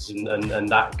 and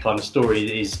that kind of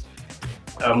story is,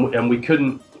 and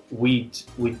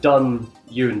we'd done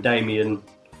you and Damien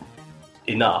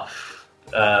enough.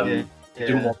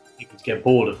 Didn't want people to get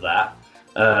bored of that,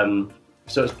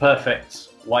 so it's perfect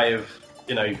way of,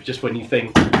 you know, just when you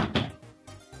think,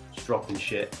 just dropping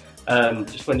shit,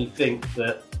 just when you think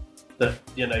that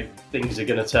you know things are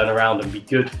going to turn around and be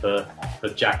good for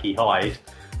Jackie Hyde,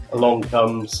 along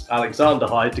comes Alexander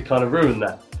Hyde to kind of ruin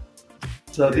that.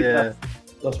 So I think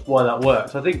that's why that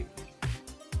works. I think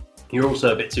you're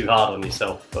also a bit too hard on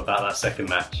yourself about that second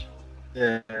match.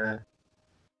 Yeah.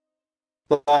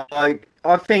 But like,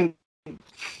 I think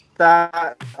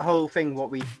that whole thing, what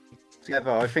we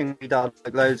together, I think we done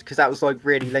like loads, because that was like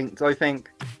really linked. I think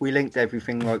we linked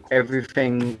everything, like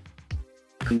everything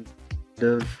kind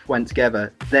of went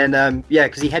together. Then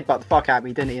because he headbutt the fuck out of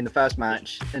me, didn't he, in the first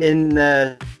match? And in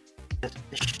the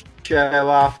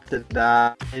show after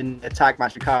that, in a tag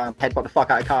match with Khan, headbutt the fuck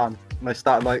out of Khan, and I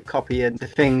started like copying the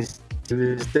things he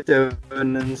was doing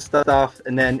and stuff.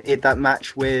 And then in that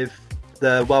match with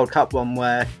the World Cup one,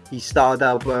 where he started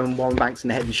elbowing Warren Banks in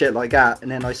the head and shit like that, and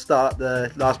then I start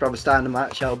the Last Brother Standing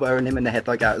match elbowing him in the head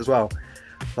like that as well.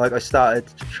 Like, I started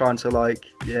trying to like,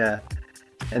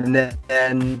 and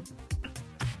then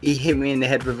he hit me in the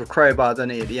head with a crowbar,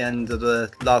 didn't he, at the end of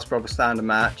the Last Brother Standing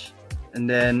match. And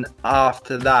then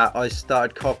after that, I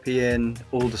started copying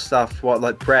all the stuff what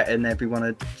like Brett and everyone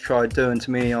had tried doing to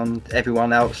me on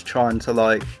everyone else, trying to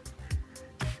like,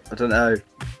 I don't know,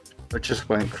 I just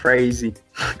went crazy.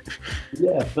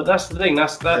 Yeah, but that's the thing.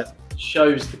 That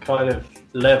shows the kind of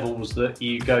levels that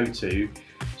you go to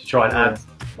try and add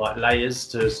like layers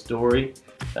to a story.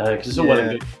 Because it's all well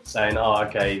and good saying, "Oh,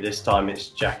 okay, this time it's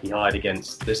Jackie Hyde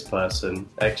against this person,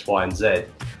 X, Y, and Z."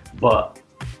 But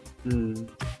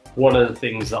one of the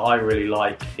things that I really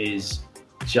like is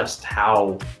just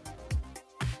how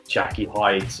Jackie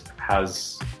Hyde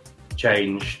has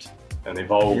changed and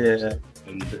evolved,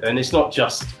 and it's not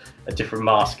just a different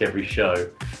mask every show,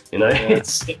 you know.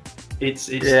 It's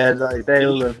like they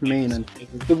all have meaning.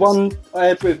 The one I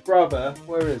had with Brother,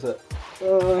 where is it?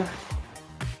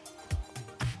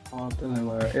 I don't know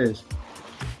where it is.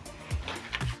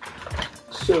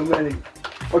 So many.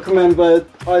 I can remember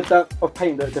I've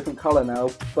painted it a different colour now,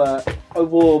 but I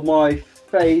wore my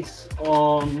face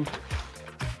on.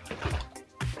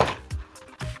 I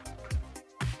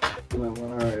don't know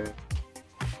where it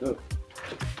is.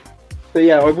 But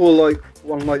yeah, I wore like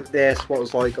one like this, what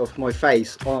was like off my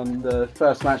face on the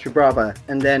first match with Brother,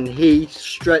 and then he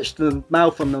stretched the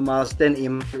mouth on the mask, didn't he,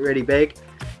 make it really big,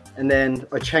 and then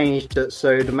I changed it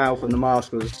so the mouth on the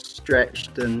mask was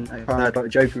stretched and it kind of had like a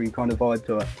Joker-y kind of vibe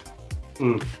to it.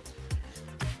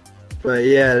 But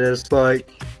yeah, there's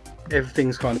like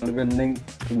everything's kind of been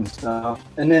linked and stuff.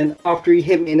 And then after he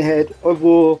hit me in the head, I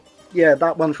wore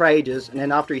that one for ages, and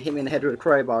then after he hit me in the head with a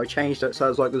crowbar, I changed it so it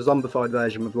was like the zombified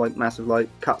version with like massive like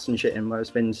cuts and shit in where it's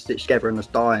been stitched together and it's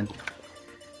dying.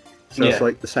 So it's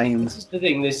like the same. This is the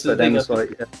thing. This is the thing. It's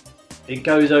like, it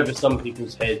goes over some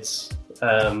people's heads.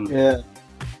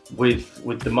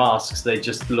 With the masks, they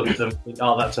just look at them and think,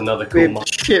 "Oh, that's another cool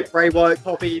mask." Shit, Bray Wyatt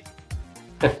copied.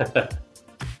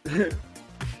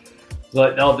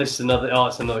 Like, it's another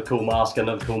cool mask,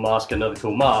 another cool mask, another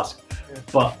cool mask.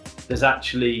 But there's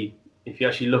actually, if you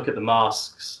actually look at the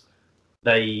masks,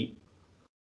 they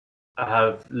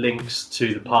have links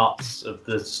to the parts of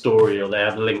the story, or they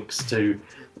have links to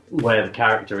where the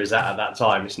character is at that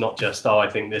time. It's not just, I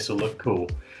think this will look cool.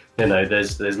 You know,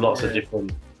 there's lots of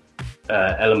different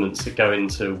elements that go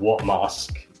into what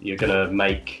mask you're gonna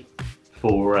make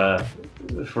for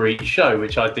each show,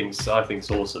 which I think's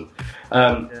awesome.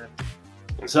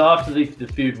 So after the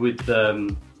feud with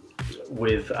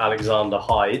Alexander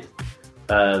Hyde,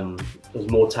 there's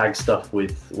more tag stuff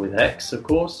with Hex, of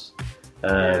course.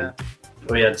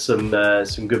 We had some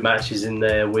good matches in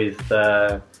there with.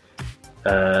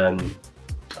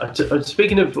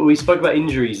 Speaking of, we spoke about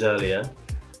injuries earlier.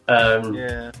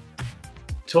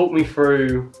 Talk me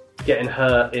through getting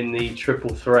hurt in the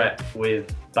triple threat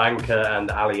with Banker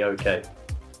and Ali OK.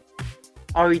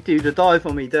 Oh, he do the dive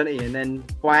on me, doesn't he? And then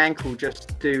my ankle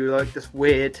just do like this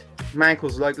weird. My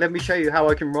ankle's like, "Let me show you how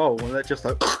I can roll," and they're just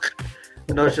like,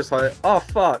 and I was just like, "Oh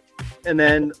fuck!" And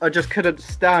then I just couldn't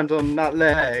stand on that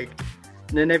leg.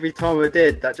 And then every time I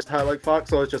did, that just hurt like fuck.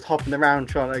 So I was just hopping around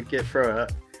trying to get through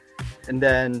it. And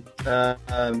then I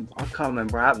can't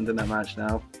remember what happened in that match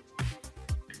now.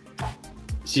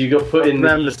 So you got put I in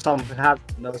remember something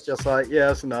happened. I was just like, yeah,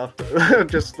 that's enough.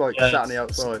 Just like sat on the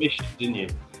outside. Submission, didn't you?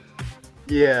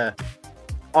 Yeah.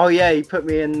 Oh yeah, he put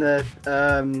me in the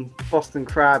Boston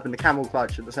Crab and the Camel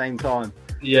Clutch at the same time.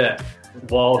 Yeah.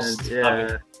 Whilst And,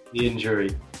 having the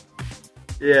injury.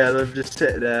 Yeah, they're just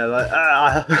sitting there like,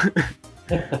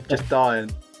 just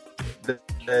dying.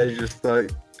 They're just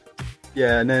like,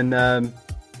 yeah, and then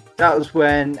that was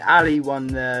when Ali won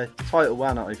the title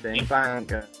one, I think.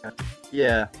 Banker.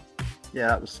 Yeah,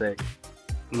 that was sick.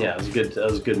 Yeah, it was good.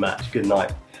 That was a good match. Good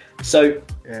night. So,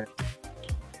 Yeah,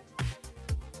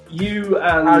 you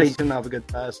and Ali's another good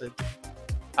person.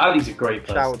 Ali's a great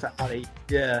person. Shout out to Ali.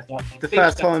 Yeah. Yeah, The big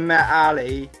first shout- time I met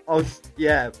Ali, I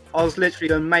was literally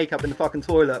doing makeup in the fucking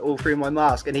toilet all through my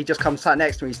mask, and he just come sat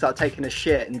next to me, started taking a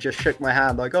shit, and just shook my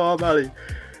hand like, "Oh, I'm Ali,"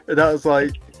 and that was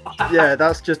like, yeah,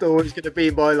 that's just always gonna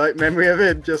be my like memory of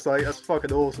him. Just like that's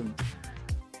fucking awesome.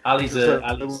 Ali's Just, a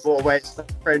Ali's what a way to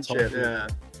start friendship.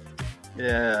 Top.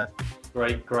 Yeah.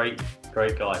 great guy.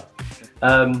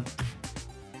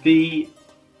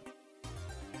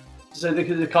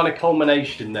 The kind of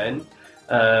culmination then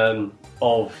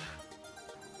of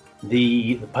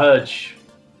the Purge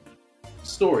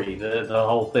story, the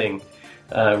whole thing,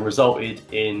 resulted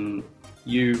in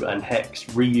you and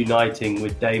Hex reuniting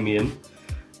with Damien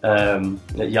at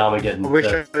Yarmageddon. I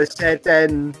wish I said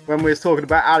then when we was talking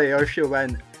about Ali, I should have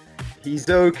went, he's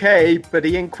okay, but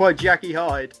he ain't quite Jackie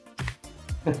Hyde.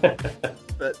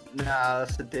 But nah,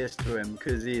 that's a diss to him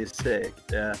because he is sick.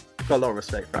 Yeah, got a lot of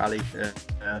respect for Ali.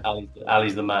 Yeah.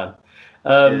 Ali's the man.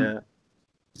 Yeah.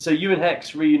 So you and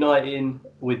Hex reuniting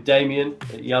with Damien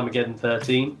at Yarmageddon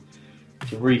 13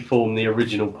 to reform the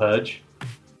original Purge.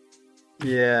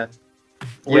 Yeah.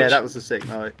 Which- That was a sick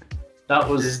night. That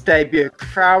was His debut.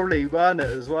 Crowley won it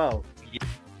as well.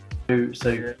 so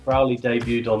Yeah. Crowley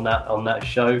debuted on that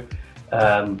show.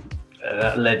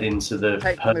 That led into the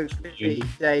Purge. Technically, he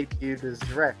debuted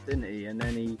as ref, didn't he? And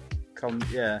then he he-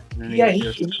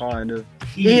 kind of.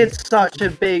 He had such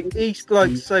a big. He's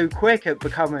like so quick at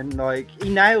becoming like he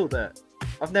nailed it.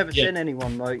 I've never Yeah. seen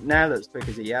anyone like nail it as quick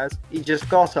as he has. He just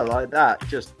got it like that,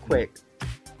 just quick.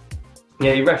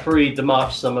 Yeah, he refereed the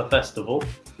March Summer Festival,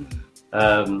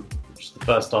 which is the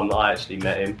first time that I actually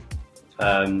met him.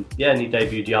 And he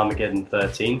debuted Yarmageddon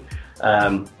 13.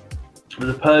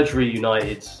 The Purge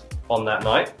reunited on that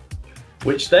night,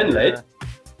 which then led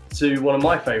to one of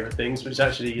my favourite things, which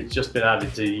actually has just been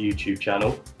added to the YouTube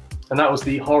channel, and that was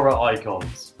the horror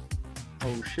icons.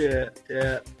 Oh shit!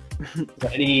 Yeah.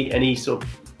 Any sort of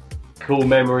cool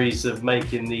memories of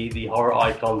making the horror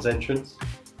icons entrance?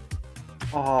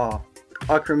 Oh,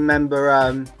 I can remember.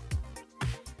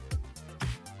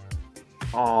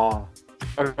 I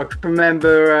can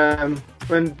remember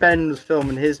when Ben was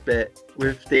filming his bit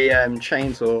with the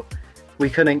chainsaw. We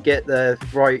couldn't get the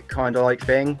right kind of like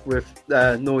thing with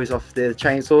noise off the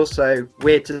chainsaw, so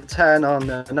we had to turn on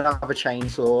another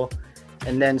chainsaw,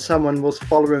 and then someone was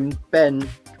following Ben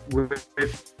with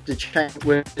the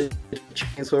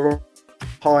chainsaw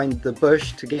behind the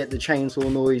bush to get the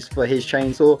chainsaw noise for his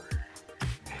chainsaw.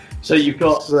 So you've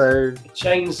got So a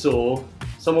chainsaw,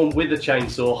 someone with a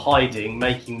chainsaw hiding,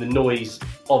 making the noise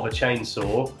of a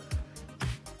chainsaw.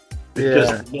 Because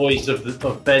yeah, the noise of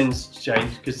Ben's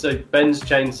chainsaw, Ben's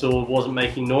chainsaw wasn't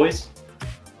making noise,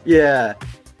 yeah.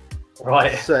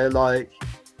 right? So like,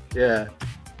 yeah,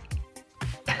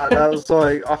 that was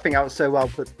like I think that was so well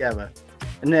put together.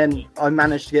 And then I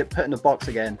managed to get put in a box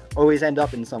again. Always end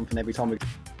up in something every time.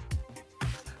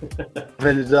 I've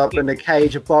ended up in a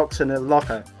cage, a box, and a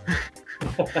locker.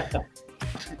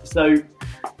 So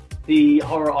the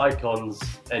horror icons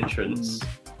entrance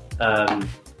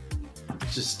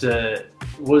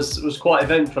was quite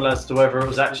eventful as to whether it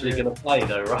was actually going to play,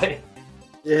 though, right?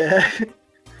 Yeah,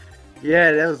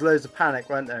 yeah. There was loads of panic,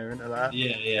 weren't there, into that?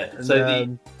 Yeah. And,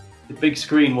 So the big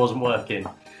screen wasn't working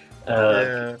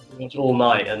yeah, pretty much all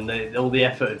night, and all the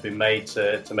effort had been made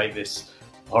to make this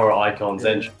horror icons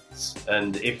Yeah. entrance.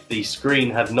 And if the screen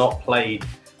had not played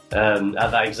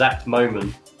at that exact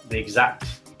moment,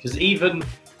 because even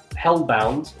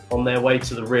Hellbound on their way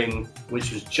to the ring,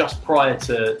 which was just prior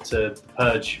to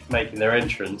Purge making their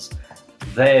entrance,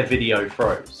 their video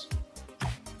froze.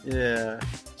 yeah.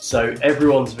 So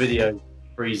everyone's video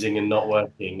freezing and not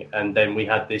working, and then we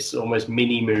had this almost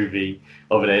mini movie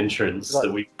of an entrance Like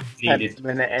that we needed,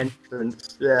 10-minute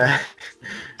entrance. Yeah,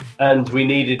 and we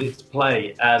needed it to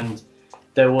play. And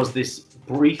there was this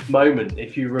brief moment,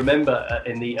 if you remember,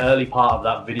 in the early part of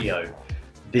that video,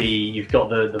 you've got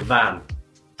the van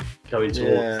coming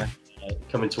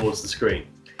towards the screen,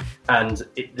 and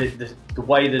the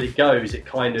way that it goes, it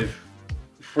kind of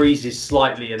freezes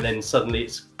slightly, and then suddenly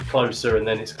it's closer and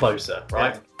then it's closer,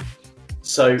 right? Yeah.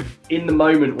 So in the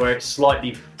moment where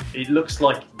it looks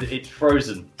like it's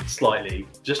frozen slightly,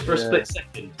 just for a split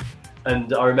second.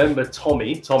 And I remember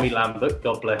Tommy Lambert,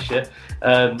 God bless you.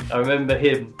 I remember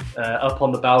him up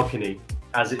on the balcony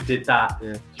as it did that,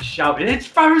 just shouting, "It's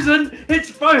frozen! It's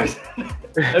frozen!"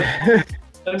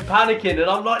 and panicking, and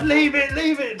I'm like, leave it,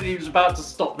 and he was about to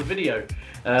stop the video,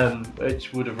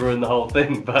 which would have ruined the whole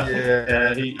thing, but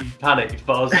he panicked,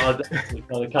 but I was definitely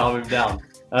kind of calm him down,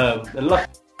 and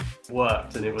luckily it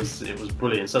worked, and it was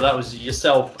brilliant. So that was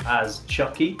yourself as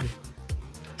Chucky,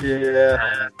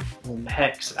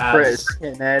 Hex as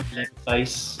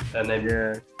Face, and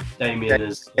then Damien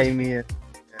as Damien.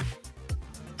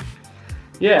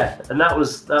 And that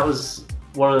was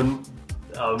one of them.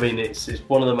 I mean, it's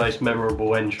one of the most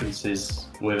memorable entrances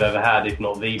we've ever had, if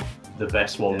not the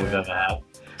best one we've ever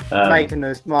had. Making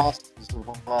those masters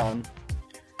of fun.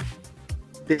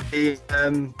 The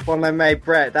one I made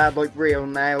Brett, that had like real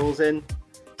nails in.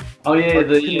 Oh yeah,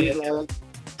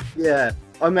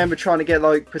 I remember trying to get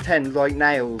like pretend like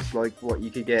nails, like what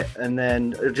you could get, and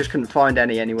then I just couldn't find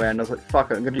any anywhere, and I was like,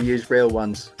 fuck it, I'm going to use real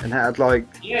ones, and had like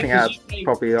I think I had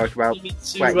probably like about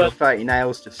 20 or 30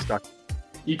 nails just stuck.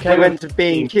 We went to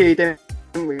B&Q, didn't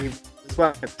we? As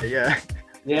well,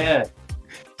 yeah.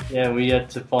 We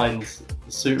had to find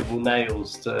suitable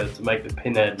nails to make the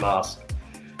pinhead mask.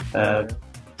 It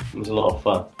was a lot of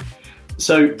fun.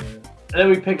 So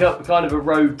then we pick up kind of a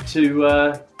road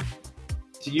to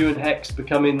you and Hex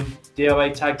becoming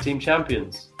DOA Tag Team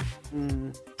Champions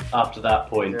after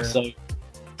that point. Yeah. So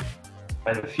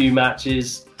and a few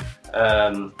matches,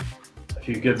 a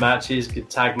few good matches, good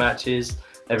tag matches.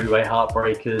 Heavyweight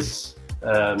Heartbreakers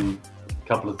a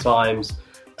couple of times,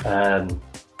 and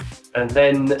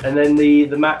then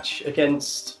the match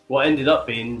against what ended up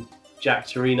being Jack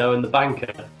Torino and the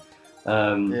Banker,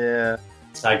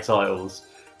 tag titles.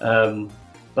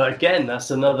 But again,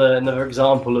 that's another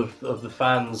example of the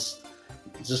fans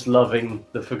just loving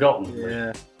the Forgotten.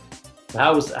 Yeah.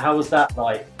 How was that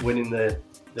like winning the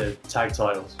tag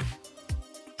titles?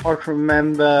 I can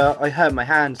remember I hurt my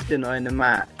hands, didn't I, in the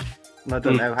match? And I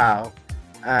don't know how,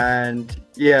 and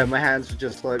my hands were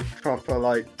just like proper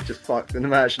like just fucked in the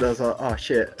match, and I was like, oh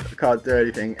shit, I can't do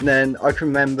anything. And then I can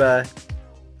remember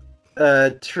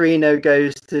Torino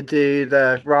goes to do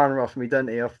the runner off me, doesn't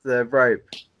he, off the rope,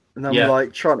 and I'm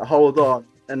like trying to hold on,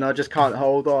 and I just can't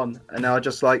hold on, and I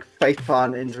just like face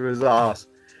plant into his ass,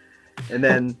 and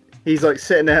then he's like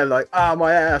sitting there like,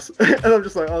 my ass, and I'm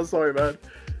just like, oh sorry man.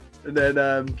 And then,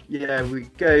 we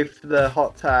go for the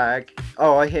hot tag.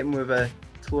 Oh, I hit him with a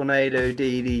tornado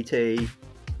DDT.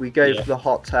 We go for the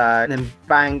hot tag. And then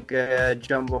Banker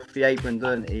jump off the apron,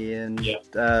 doesn't he? And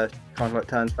kind of like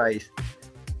turns face.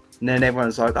 And then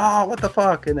everyone's like, oh, what the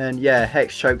fuck? And then,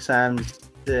 Hex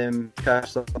chokesams him,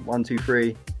 curse up 1, 2,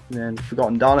 3. And then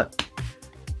Forgotten done it.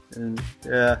 And,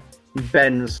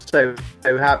 Ben was so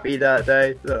happy that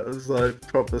day. That was like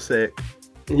proper sick.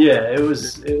 Yeah, it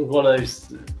was one of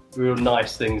those real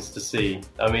nice things to see.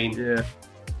 I mean,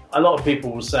 a lot of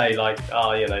people will say like,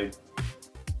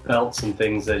 belts and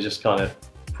things, they're just kind of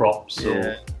props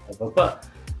or whatever. But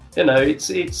it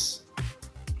is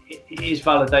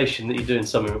validation that you're doing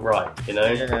something right. And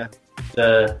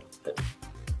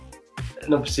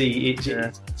obviously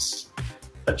it's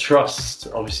a trust.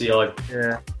 Obviously, I'm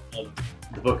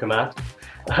the Booker man,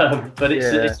 but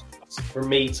it's for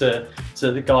me to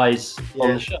the guys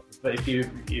on the show. But if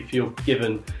you're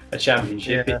given a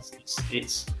championship,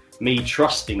 it's me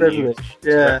trusting you,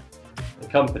 the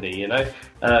company, and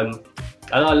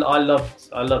I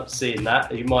loved seeing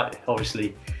that. You might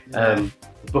obviously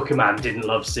Booker man didn't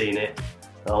love seeing it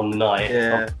on the night,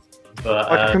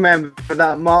 but I can remember for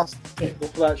that mask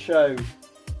for that show,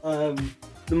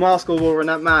 the mask I wore in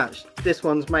that match. This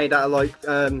one's made out of like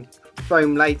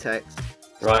foam latex,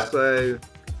 right? So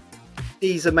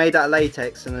these are made out of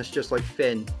latex and it's just like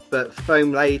thin, but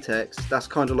foam latex, that's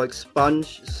kind of like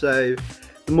sponge. So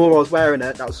the more I was wearing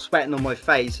it, that was sweating on my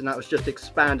face, and that was just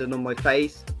expanding on my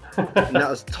face, and that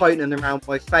was tightening around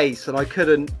my face, and I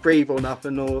couldn't breathe or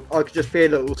nothing, or I could just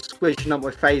feel it all squishing up my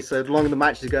face. So the longer the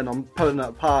match is going, I'm pulling it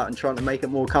apart and trying to make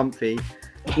it more comfy,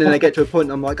 and then I get to a point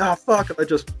and I'm like, oh fuck, I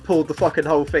just pulled the fucking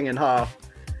whole thing in half.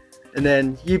 And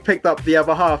then you picked up the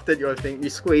other half, didn't you? I think you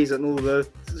squeeze it and all the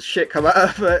shit come out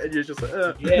of it, and you're just like,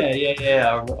 ugh.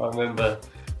 Yeah.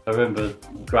 I remember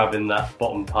grabbing that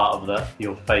bottom part of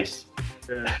your face.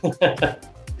 Yeah.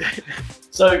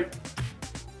 So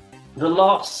the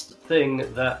last thing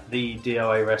that the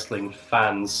DOA wrestling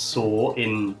fans saw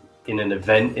in an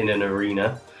event in an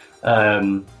arena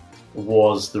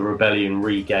was the Rebellion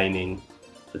regaining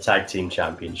the tag team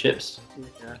championships.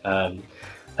 Yeah.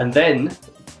 And then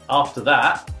after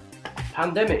that,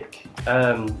 pandemic.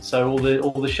 So all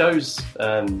the shows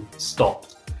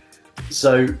stopped.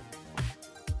 So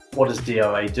what does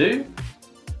DOA do?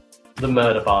 The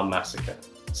Murder Barn Massacre.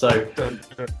 So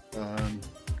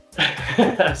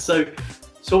so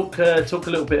talk a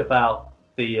little bit about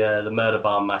the Murder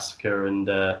Barn Massacre and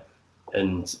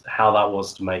how that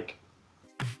was to make.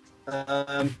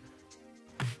 A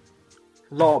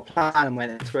lot of planning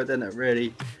went into it, didn't it?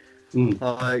 Really,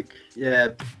 like, yeah,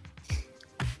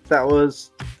 that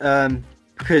was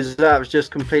because that was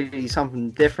just completely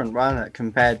something different, wasn't it,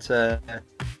 compared to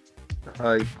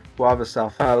like other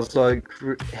stuff. That was like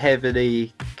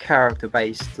heavily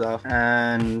character-based stuff,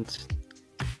 and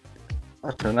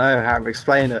I don't know how to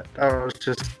explain it. That was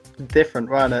just different,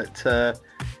 wasn't it?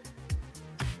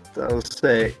 That was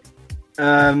sick.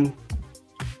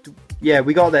 Yeah,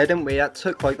 we got there, didn't we? That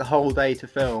took like the whole day to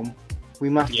film. We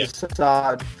must have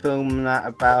started filming at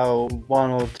about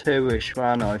 1 or 2ish,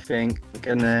 one, I think,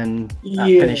 and then that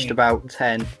finished about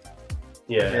 10.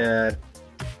 Yeah.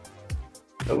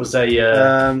 It was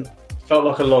felt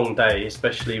like a long day,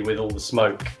 especially with all the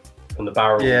smoke from the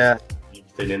barrels. Yeah.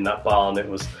 Everything in that barn. It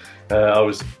was. I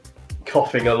was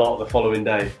coughing a lot the following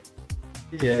day.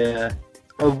 Yeah.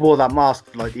 I wore that mask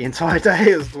for like the entire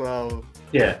day as well.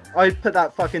 Yeah. I put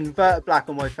that fucking Vertiblack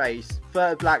on my face.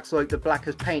 Vertiblack's like the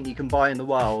blackest paint you can buy in the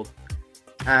world.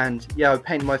 And yeah, I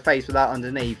painted my face with that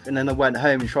underneath, and then I went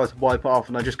home and tried to wipe it off,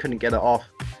 and I just couldn't get it off.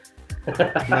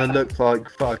 And I looked like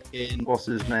fucking, what's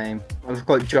his name? I looked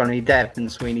like Johnny Depp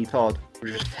and Sweeney Todd.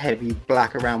 Just heavy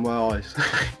black around my eyes.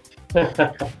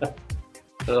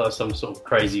 Like some sort of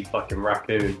crazy fucking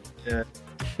raccoon. Yeah.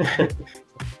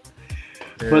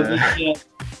 But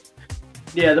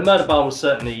the Murder Barn was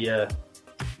certainly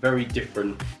very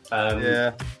different.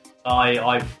 I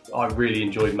really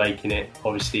enjoyed making it.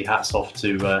 Obviously, hats off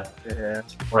to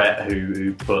Brett,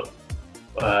 who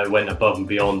went above and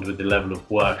beyond with the level of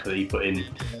work that he put in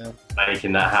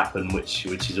making that happen, which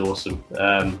is awesome.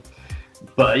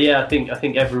 But yeah, I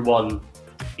think everyone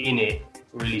in it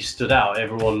really stood out.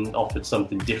 Everyone offered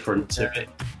something different to it.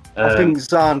 I think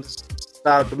Zand stood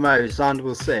out the most. Zand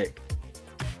was sick.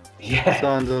 Yeah.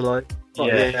 Zand was like,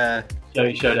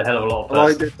 He showed a hell of a lot of I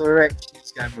like the direction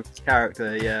he's going with his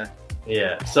character,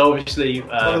 Yeah, so obviously...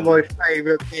 one of my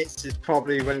favourite bits is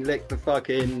probably when he licked the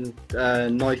fucking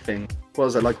knife thing. What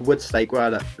was it, like a wood stake,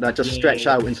 wasn't it? And that just stretched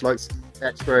out into like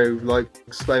retro, like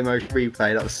slow motion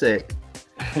replay. That was sick.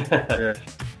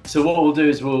 So what we'll do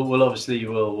is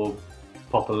we'll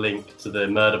pop a link to the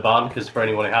Murder Barn, because for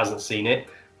anyone who hasn't seen it,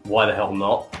 why the hell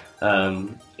not?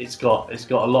 It's got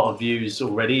a lot of views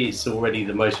already. It's already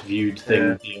the most viewed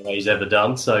thing DOA's ever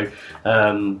done. So,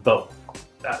 but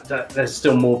there's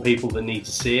still more people that need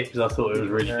to see it, because I thought it was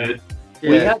really good.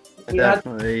 Yeah,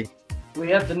 We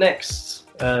had the next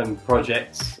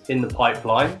project in the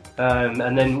pipeline,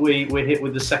 and then we're hit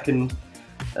with the second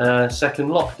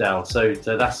lockdown. So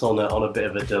that's on a bit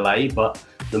of a delay, but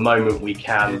the moment we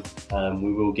can,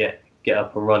 we will get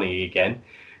up and running again.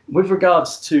 With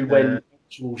regards to when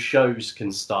actual shows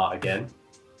can start again,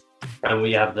 and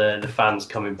we have the fans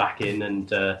coming back in,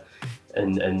 and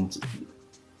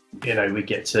you know, we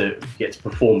get to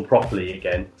perform properly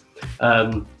again.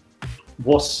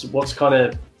 What's kind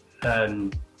of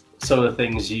some of the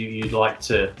things you'd like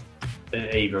to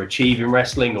either achieve in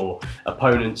wrestling, or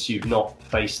opponents you've not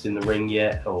faced in the ring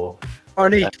yet, or... I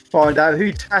need to find out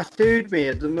who tattooed me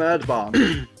at the Murder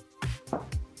Barn.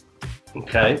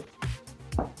 Okay.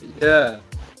 Yeah.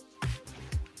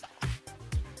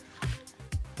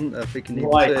 I don't know if we can even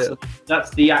Right, see so it. that's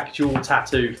the actual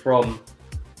tattoo from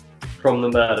the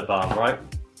Murder Barn, right?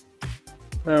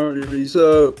 Apparently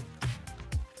so.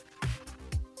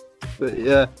 But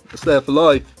yeah, it's there for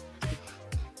life.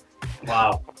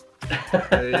 Wow.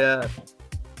 So, yeah.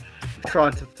 I'm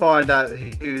trying to find out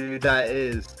who that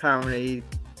is. Apparently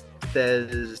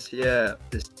there's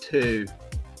two.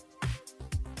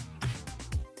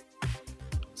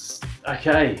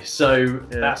 Okay, so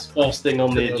that's first thing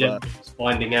on the agenda, is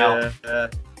finding out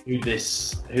who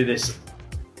this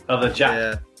other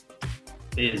Jack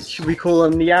is. Should we call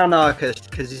him the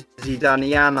Anarchist because he's done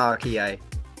the anarchy, eh?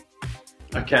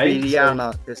 Okay, Be the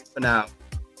Anarchist for now.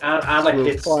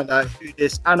 Anarchist. We'll find out who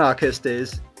this Anarchist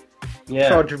is. Yeah.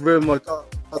 Tried to ruin my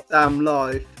goddamn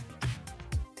life.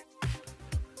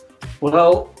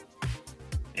 Well,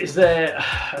 is there,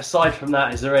 aside from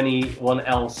that, is there anyone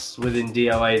else within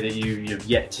DOA that you've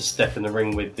yet to step in the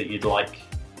ring with that you'd like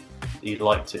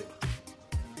to?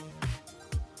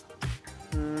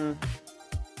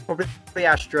 Probably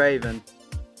Ash Draven.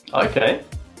 Okay.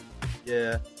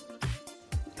 Yeah.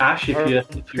 Ash, if you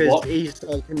Because want. he's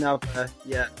like another,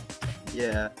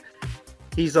 yeah.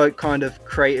 He's like kind of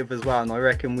creative as well, and I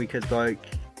reckon we could like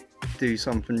do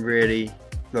something really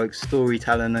like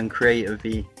storytelling and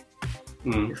creative-y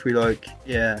if we like,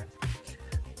 Yeah,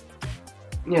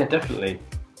 definitely.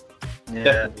 yeah.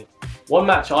 Definitely. One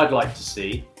match I'd like to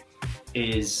see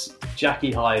is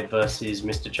Jackie Hyde versus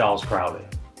Mr. Charles Crowley.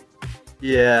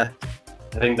 Yeah.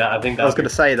 I think that. I was going to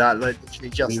say that like literally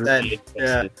just then. Really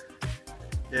Yeah. interesting.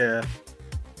 Yeah.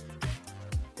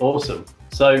 Awesome.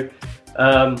 So,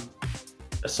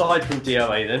 aside from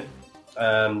DOA, then,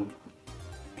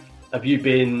 have you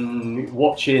been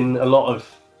watching a lot of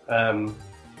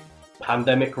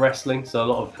pandemic wrestling? So a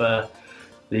lot of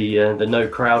the no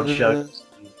crowd shows.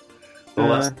 And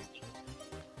all that.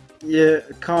 Yeah,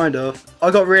 kind of.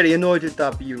 I got really annoyed with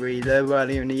WWE there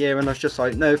earlier in the year, and I was just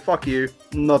like, no, fuck you,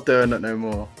 I'm not doing it no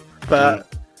more.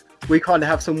 But we kind of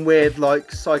have some weird,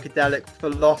 like, psychedelic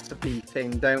philosophy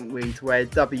thing, don't we? To where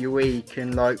WWE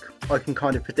can, like, I can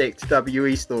kind of predict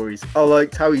WWE stories. I'll, like,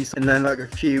 tell you, and then, like, a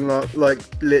few, like,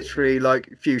 literally,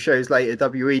 like, a few shows later,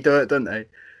 WWE do it, don't they?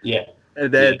 Yeah.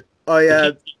 And then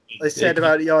I said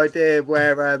about the idea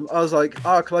where I was like,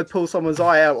 oh, can I pull someone's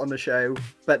eye out on the show?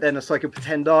 But then it's like a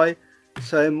pretend eye.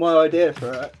 So my idea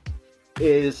for it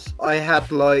is I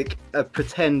had like a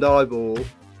pretend eyeball,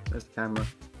 there's the camera,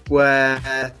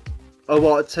 where I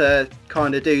wanted to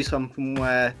kind of do something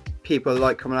where people are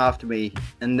like coming after me.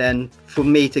 And then for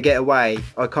me to get away,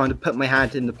 I kind of put my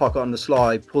hand in the pocket on the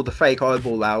slide, pull the fake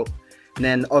eyeball out. And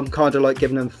then I'm kind of like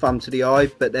giving them a thumb to the eye,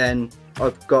 but then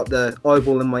I've got the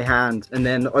eyeball in my hand, and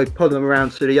then I pull them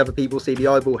around so the other people see the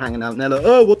eyeball hanging out, and they're like,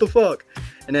 oh, what the fuck?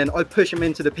 And then I push them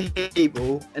into the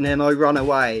people, and then I run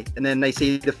away, and then they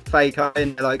see the fake eye,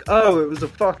 and they're like, oh, it was a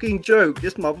fucking joke,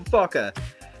 this motherfucker.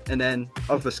 And then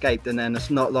I've escaped, and then it's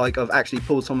not like I've actually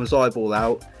pulled someone's eyeball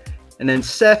out. And then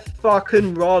Seth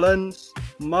fucking Rollins,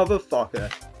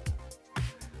 motherfucker.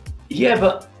 Yeah,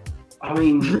 but I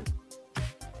mean,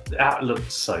 that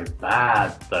looks so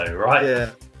bad, though, right?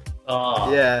 Yeah.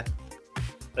 Oh, Yeah.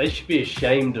 They should be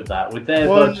ashamed of that. With their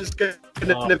One's budget.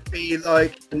 going to be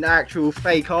like an actual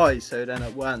fake eye, so then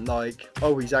it weren't like,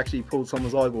 oh, he's actually pulled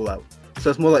someone's eyeball out. So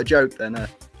it's more like a joke than a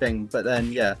thing. But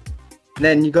then, yeah. And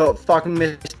then you got fucking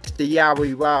Mr.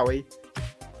 Yowie Wowie.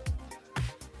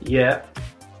 Yeah,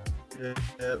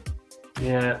 Yeah.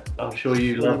 yeah. I'm sure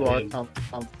you love Although I him. can't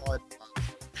find that.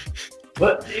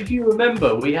 But if you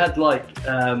remember, we had like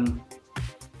the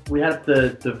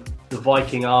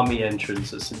Viking Army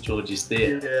entrance at St George's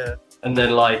Theatre, Yeah. and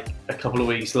then like a couple of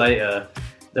weeks later,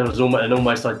 there was an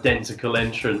almost identical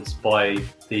entrance by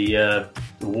the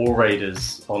War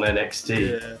Raiders on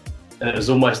NXT, Yeah. and it was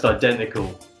almost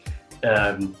identical.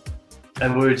 And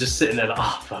we were just sitting there like,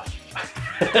 oh,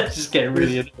 just getting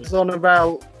really annoyed. It's on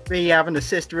about me having a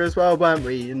sister as well, weren't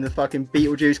we? In the fucking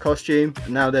Beetlejuice costume.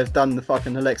 And now they've done the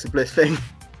fucking Alexa Bliss thing.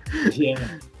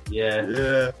 Yeah.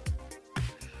 Yeah.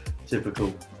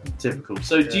 Typical.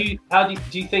 So do you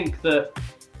think that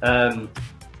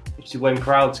when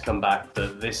crowds come back,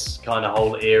 that this kind of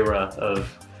whole era of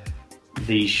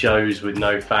these shows with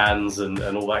no fans and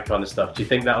all that kind of stuff, do you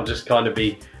think that'll just kind of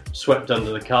be swept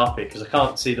under the carpet? Because I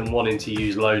can't see them wanting to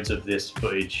use loads of this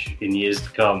footage in years to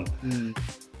come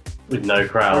with no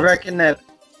crowds. I reckon their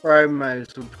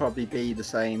promos will probably be the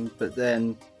same, but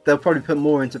then they'll probably put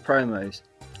more into promos.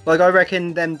 Like, I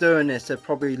reckon them doing this, they've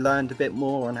probably learned a bit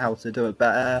more on how to do it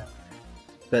better,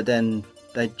 but then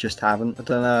they just haven't. I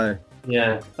don't know.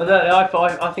 Yeah,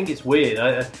 I think it's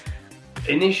weird.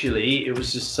 Initially, it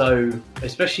was just so,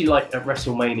 especially like at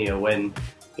WrestleMania when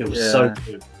it was so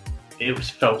good. It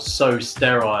felt so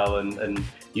sterile, and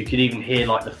you could even hear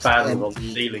like the fans on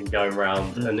the ceiling going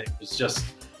around, and it was just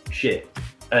shit.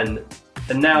 And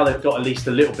now they've got at least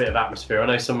a little bit of atmosphere. I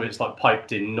know some of it's like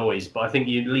piped in noise, but I think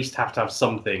you at least have to have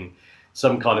some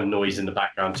kind of noise in the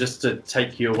background just to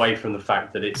take you away from the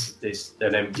fact that it's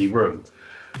an empty room.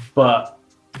 But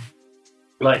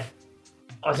like,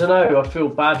 I don't know, I feel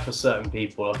bad for certain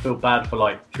people. I feel bad for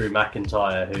like Drew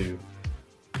McIntyre, who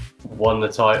won the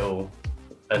title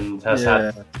and has had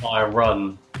an entire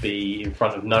run be in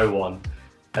front of no one,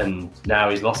 and now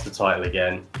he's lost the title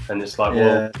again. And it's like,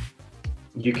 well,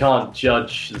 you can't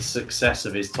judge the success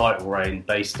of his title reign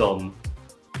based on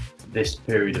this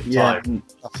period of time.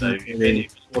 So if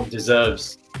anyone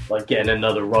deserves like getting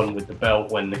another run with the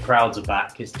belt when the crowds are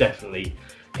back, it's definitely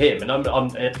him. And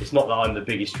it's not that I'm the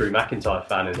biggest Drew McIntyre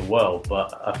fan in the world,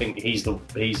 but I think he's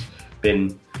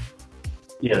been,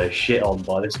 shit on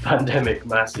by this pandemic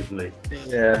massively.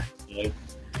 Yeah.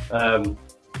 I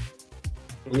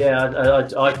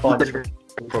find it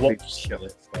Probably watching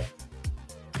it.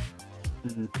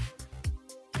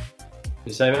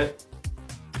 You say, mate?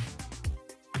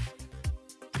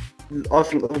 I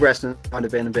think all wrestling kind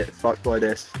of been a bit fucked by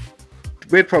this.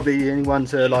 We're probably the only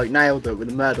ones who like nailed it with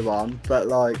the murder one, but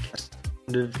like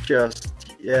kind of just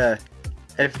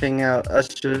everything else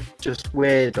that's just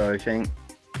weird. I think.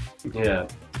 Yeah,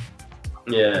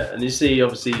 and you see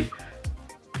obviously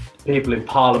people in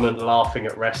Parliament laughing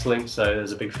at wrestling, so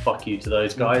there's a big fuck you to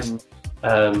those guys.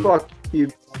 Fuck you.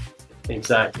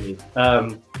 Exactly.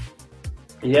 I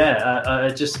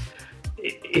just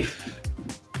if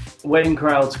when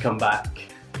crowds come back,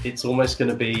 it's almost going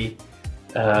to be.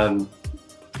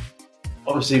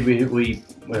 Obviously, we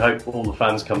hope all the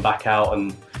fans come back out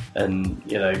and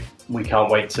you know we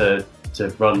can't wait to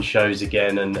run shows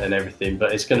again and everything.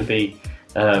 But it's going to be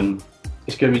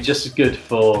just as good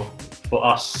for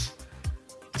us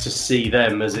to see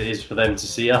them as it is for them to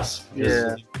see us.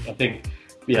 Because I think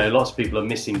lots of people are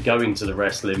missing going to the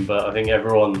wrestling, but I think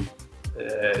everyone,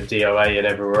 DOA and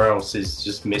everywhere else, is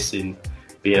just missing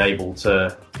being able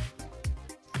to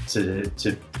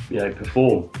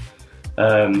perform.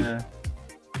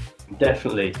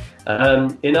 Definitely.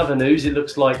 In other news, it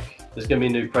looks like there's going to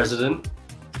be a new president.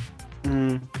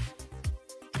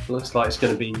 Looks like it's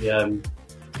going to be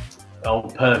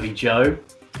old Pervy Joe.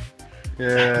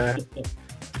 Yeah.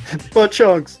 Butt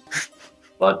chunks.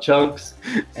 Butt chunks.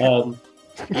 So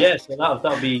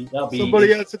that'll be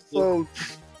somebody else at the phone.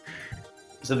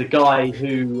 So the guy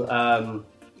who I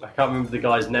can't remember the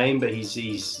guy's name, but he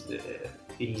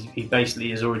basically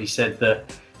has already said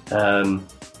that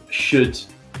should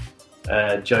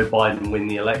Joe Biden win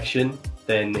the election,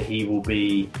 then he will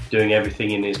be doing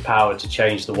everything in his power to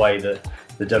change the way that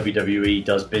the WWE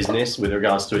does business with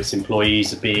regards to its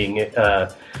employees being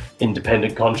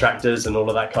independent contractors and all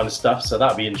of that kind of stuff. So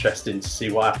that'll be interesting to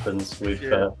see what happens with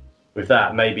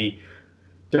that. Maybe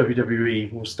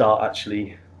WWE will start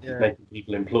actually making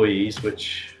people employees,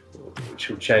 which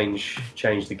will change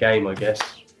the game, I guess.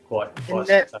 Quite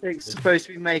Netflix is supposed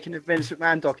to be making a Vince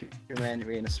McMahon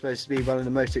documentary, and it's supposed to be one of the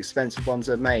most expensive ones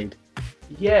they've made.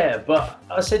 Yeah, but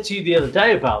I said to you the other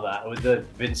day about that with the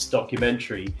Vince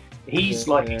documentary. He's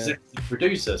executive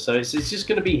producer, so it's just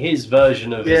going to be his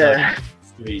version of his own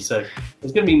history. So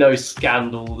there's going to be no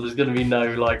scandal. There's going to be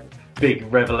no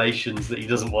big revelations that he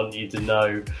doesn't want you to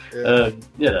know.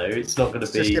 It's not going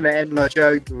to be. It's just going to end like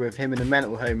Joker with him in a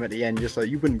mental home at the end, just like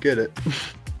you wouldn't get it.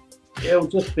 It'll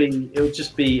just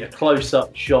be a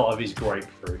close-up shot of his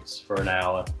grapefruits for an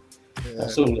hour.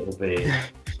 That's all it'll be.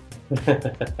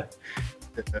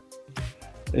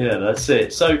 That's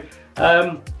it. So,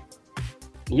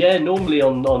 normally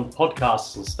on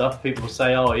podcasts and stuff, people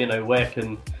say, where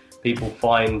can people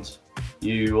find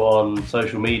you on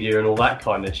social media and all that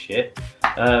kind of shit.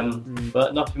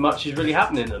 But nothing much is really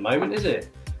happening at the moment, is it?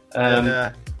 I'm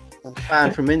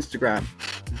banned from Instagram.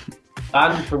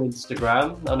 Banned from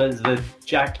Instagram. And there's the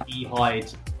Jack E.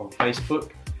 Hyde on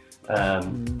Facebook.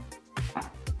 And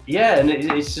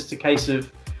it's just a case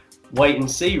of wait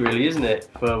and see, really, isn't it?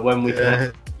 For when we can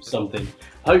do something.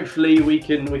 Hopefully we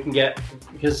can get,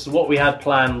 because what we had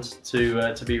planned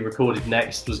to be recorded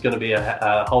next was going to be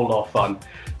a whole lot of fun.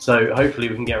 So hopefully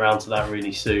we can get around to that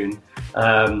really soon.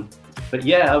 But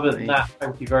yeah, other than that,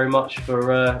 thank you very much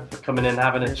for coming in and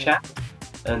having a chat.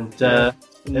 And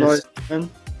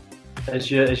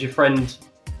as your friend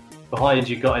behind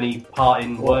you got any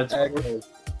parting words?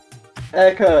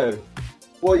 Echo,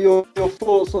 what are your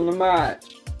thoughts on the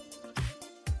match?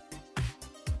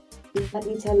 Let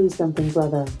me tell you something,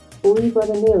 brother. All you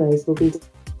brother Neros will be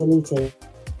deleted.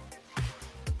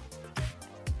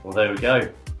 Well, there we go.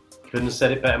 Couldn't have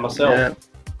said it better myself.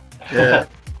 Yeah.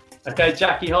 Okay,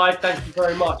 Jack E. Hyde, thank you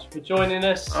very much for joining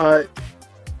us. All right.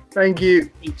 Thank you.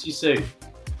 Speak to you soon.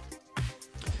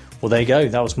 Well, there you go.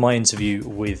 That was my interview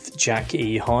with Jack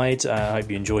E. Hyde. I hope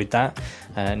you enjoyed that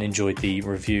and enjoyed the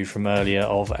review from earlier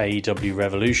of AEW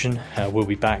Revolution. We'll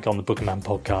be back on the Bookerman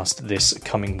podcast this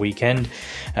coming weekend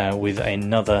with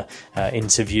another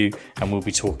interview, and we'll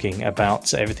be talking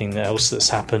about everything else that's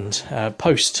happened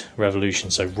post-Revolution,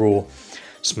 so Raw,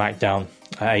 SmackDown,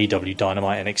 AEW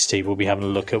Dynamite, NXT. We'll be having a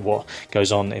look at what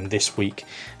goes on in this week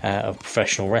of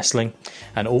professional wrestling,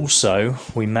 and also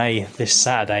we may this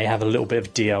Saturday have a little bit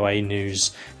of DOA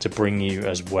news to bring you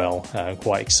as well.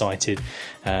 Quite excited.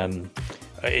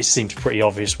 It seems pretty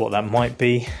obvious what that might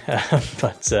be,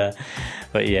 but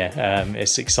yeah,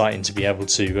 it's exciting to be able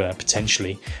to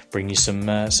potentially bring you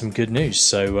some good news.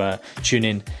 So tune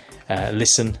in.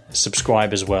 Listen,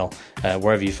 subscribe as well,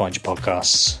 wherever you find your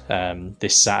podcasts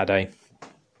this Saturday.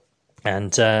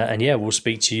 And yeah, we'll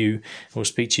speak to you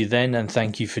then. And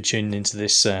thank you for tuning into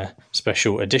this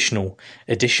special additional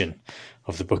edition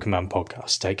of the Bookerman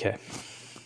podcast. Take care.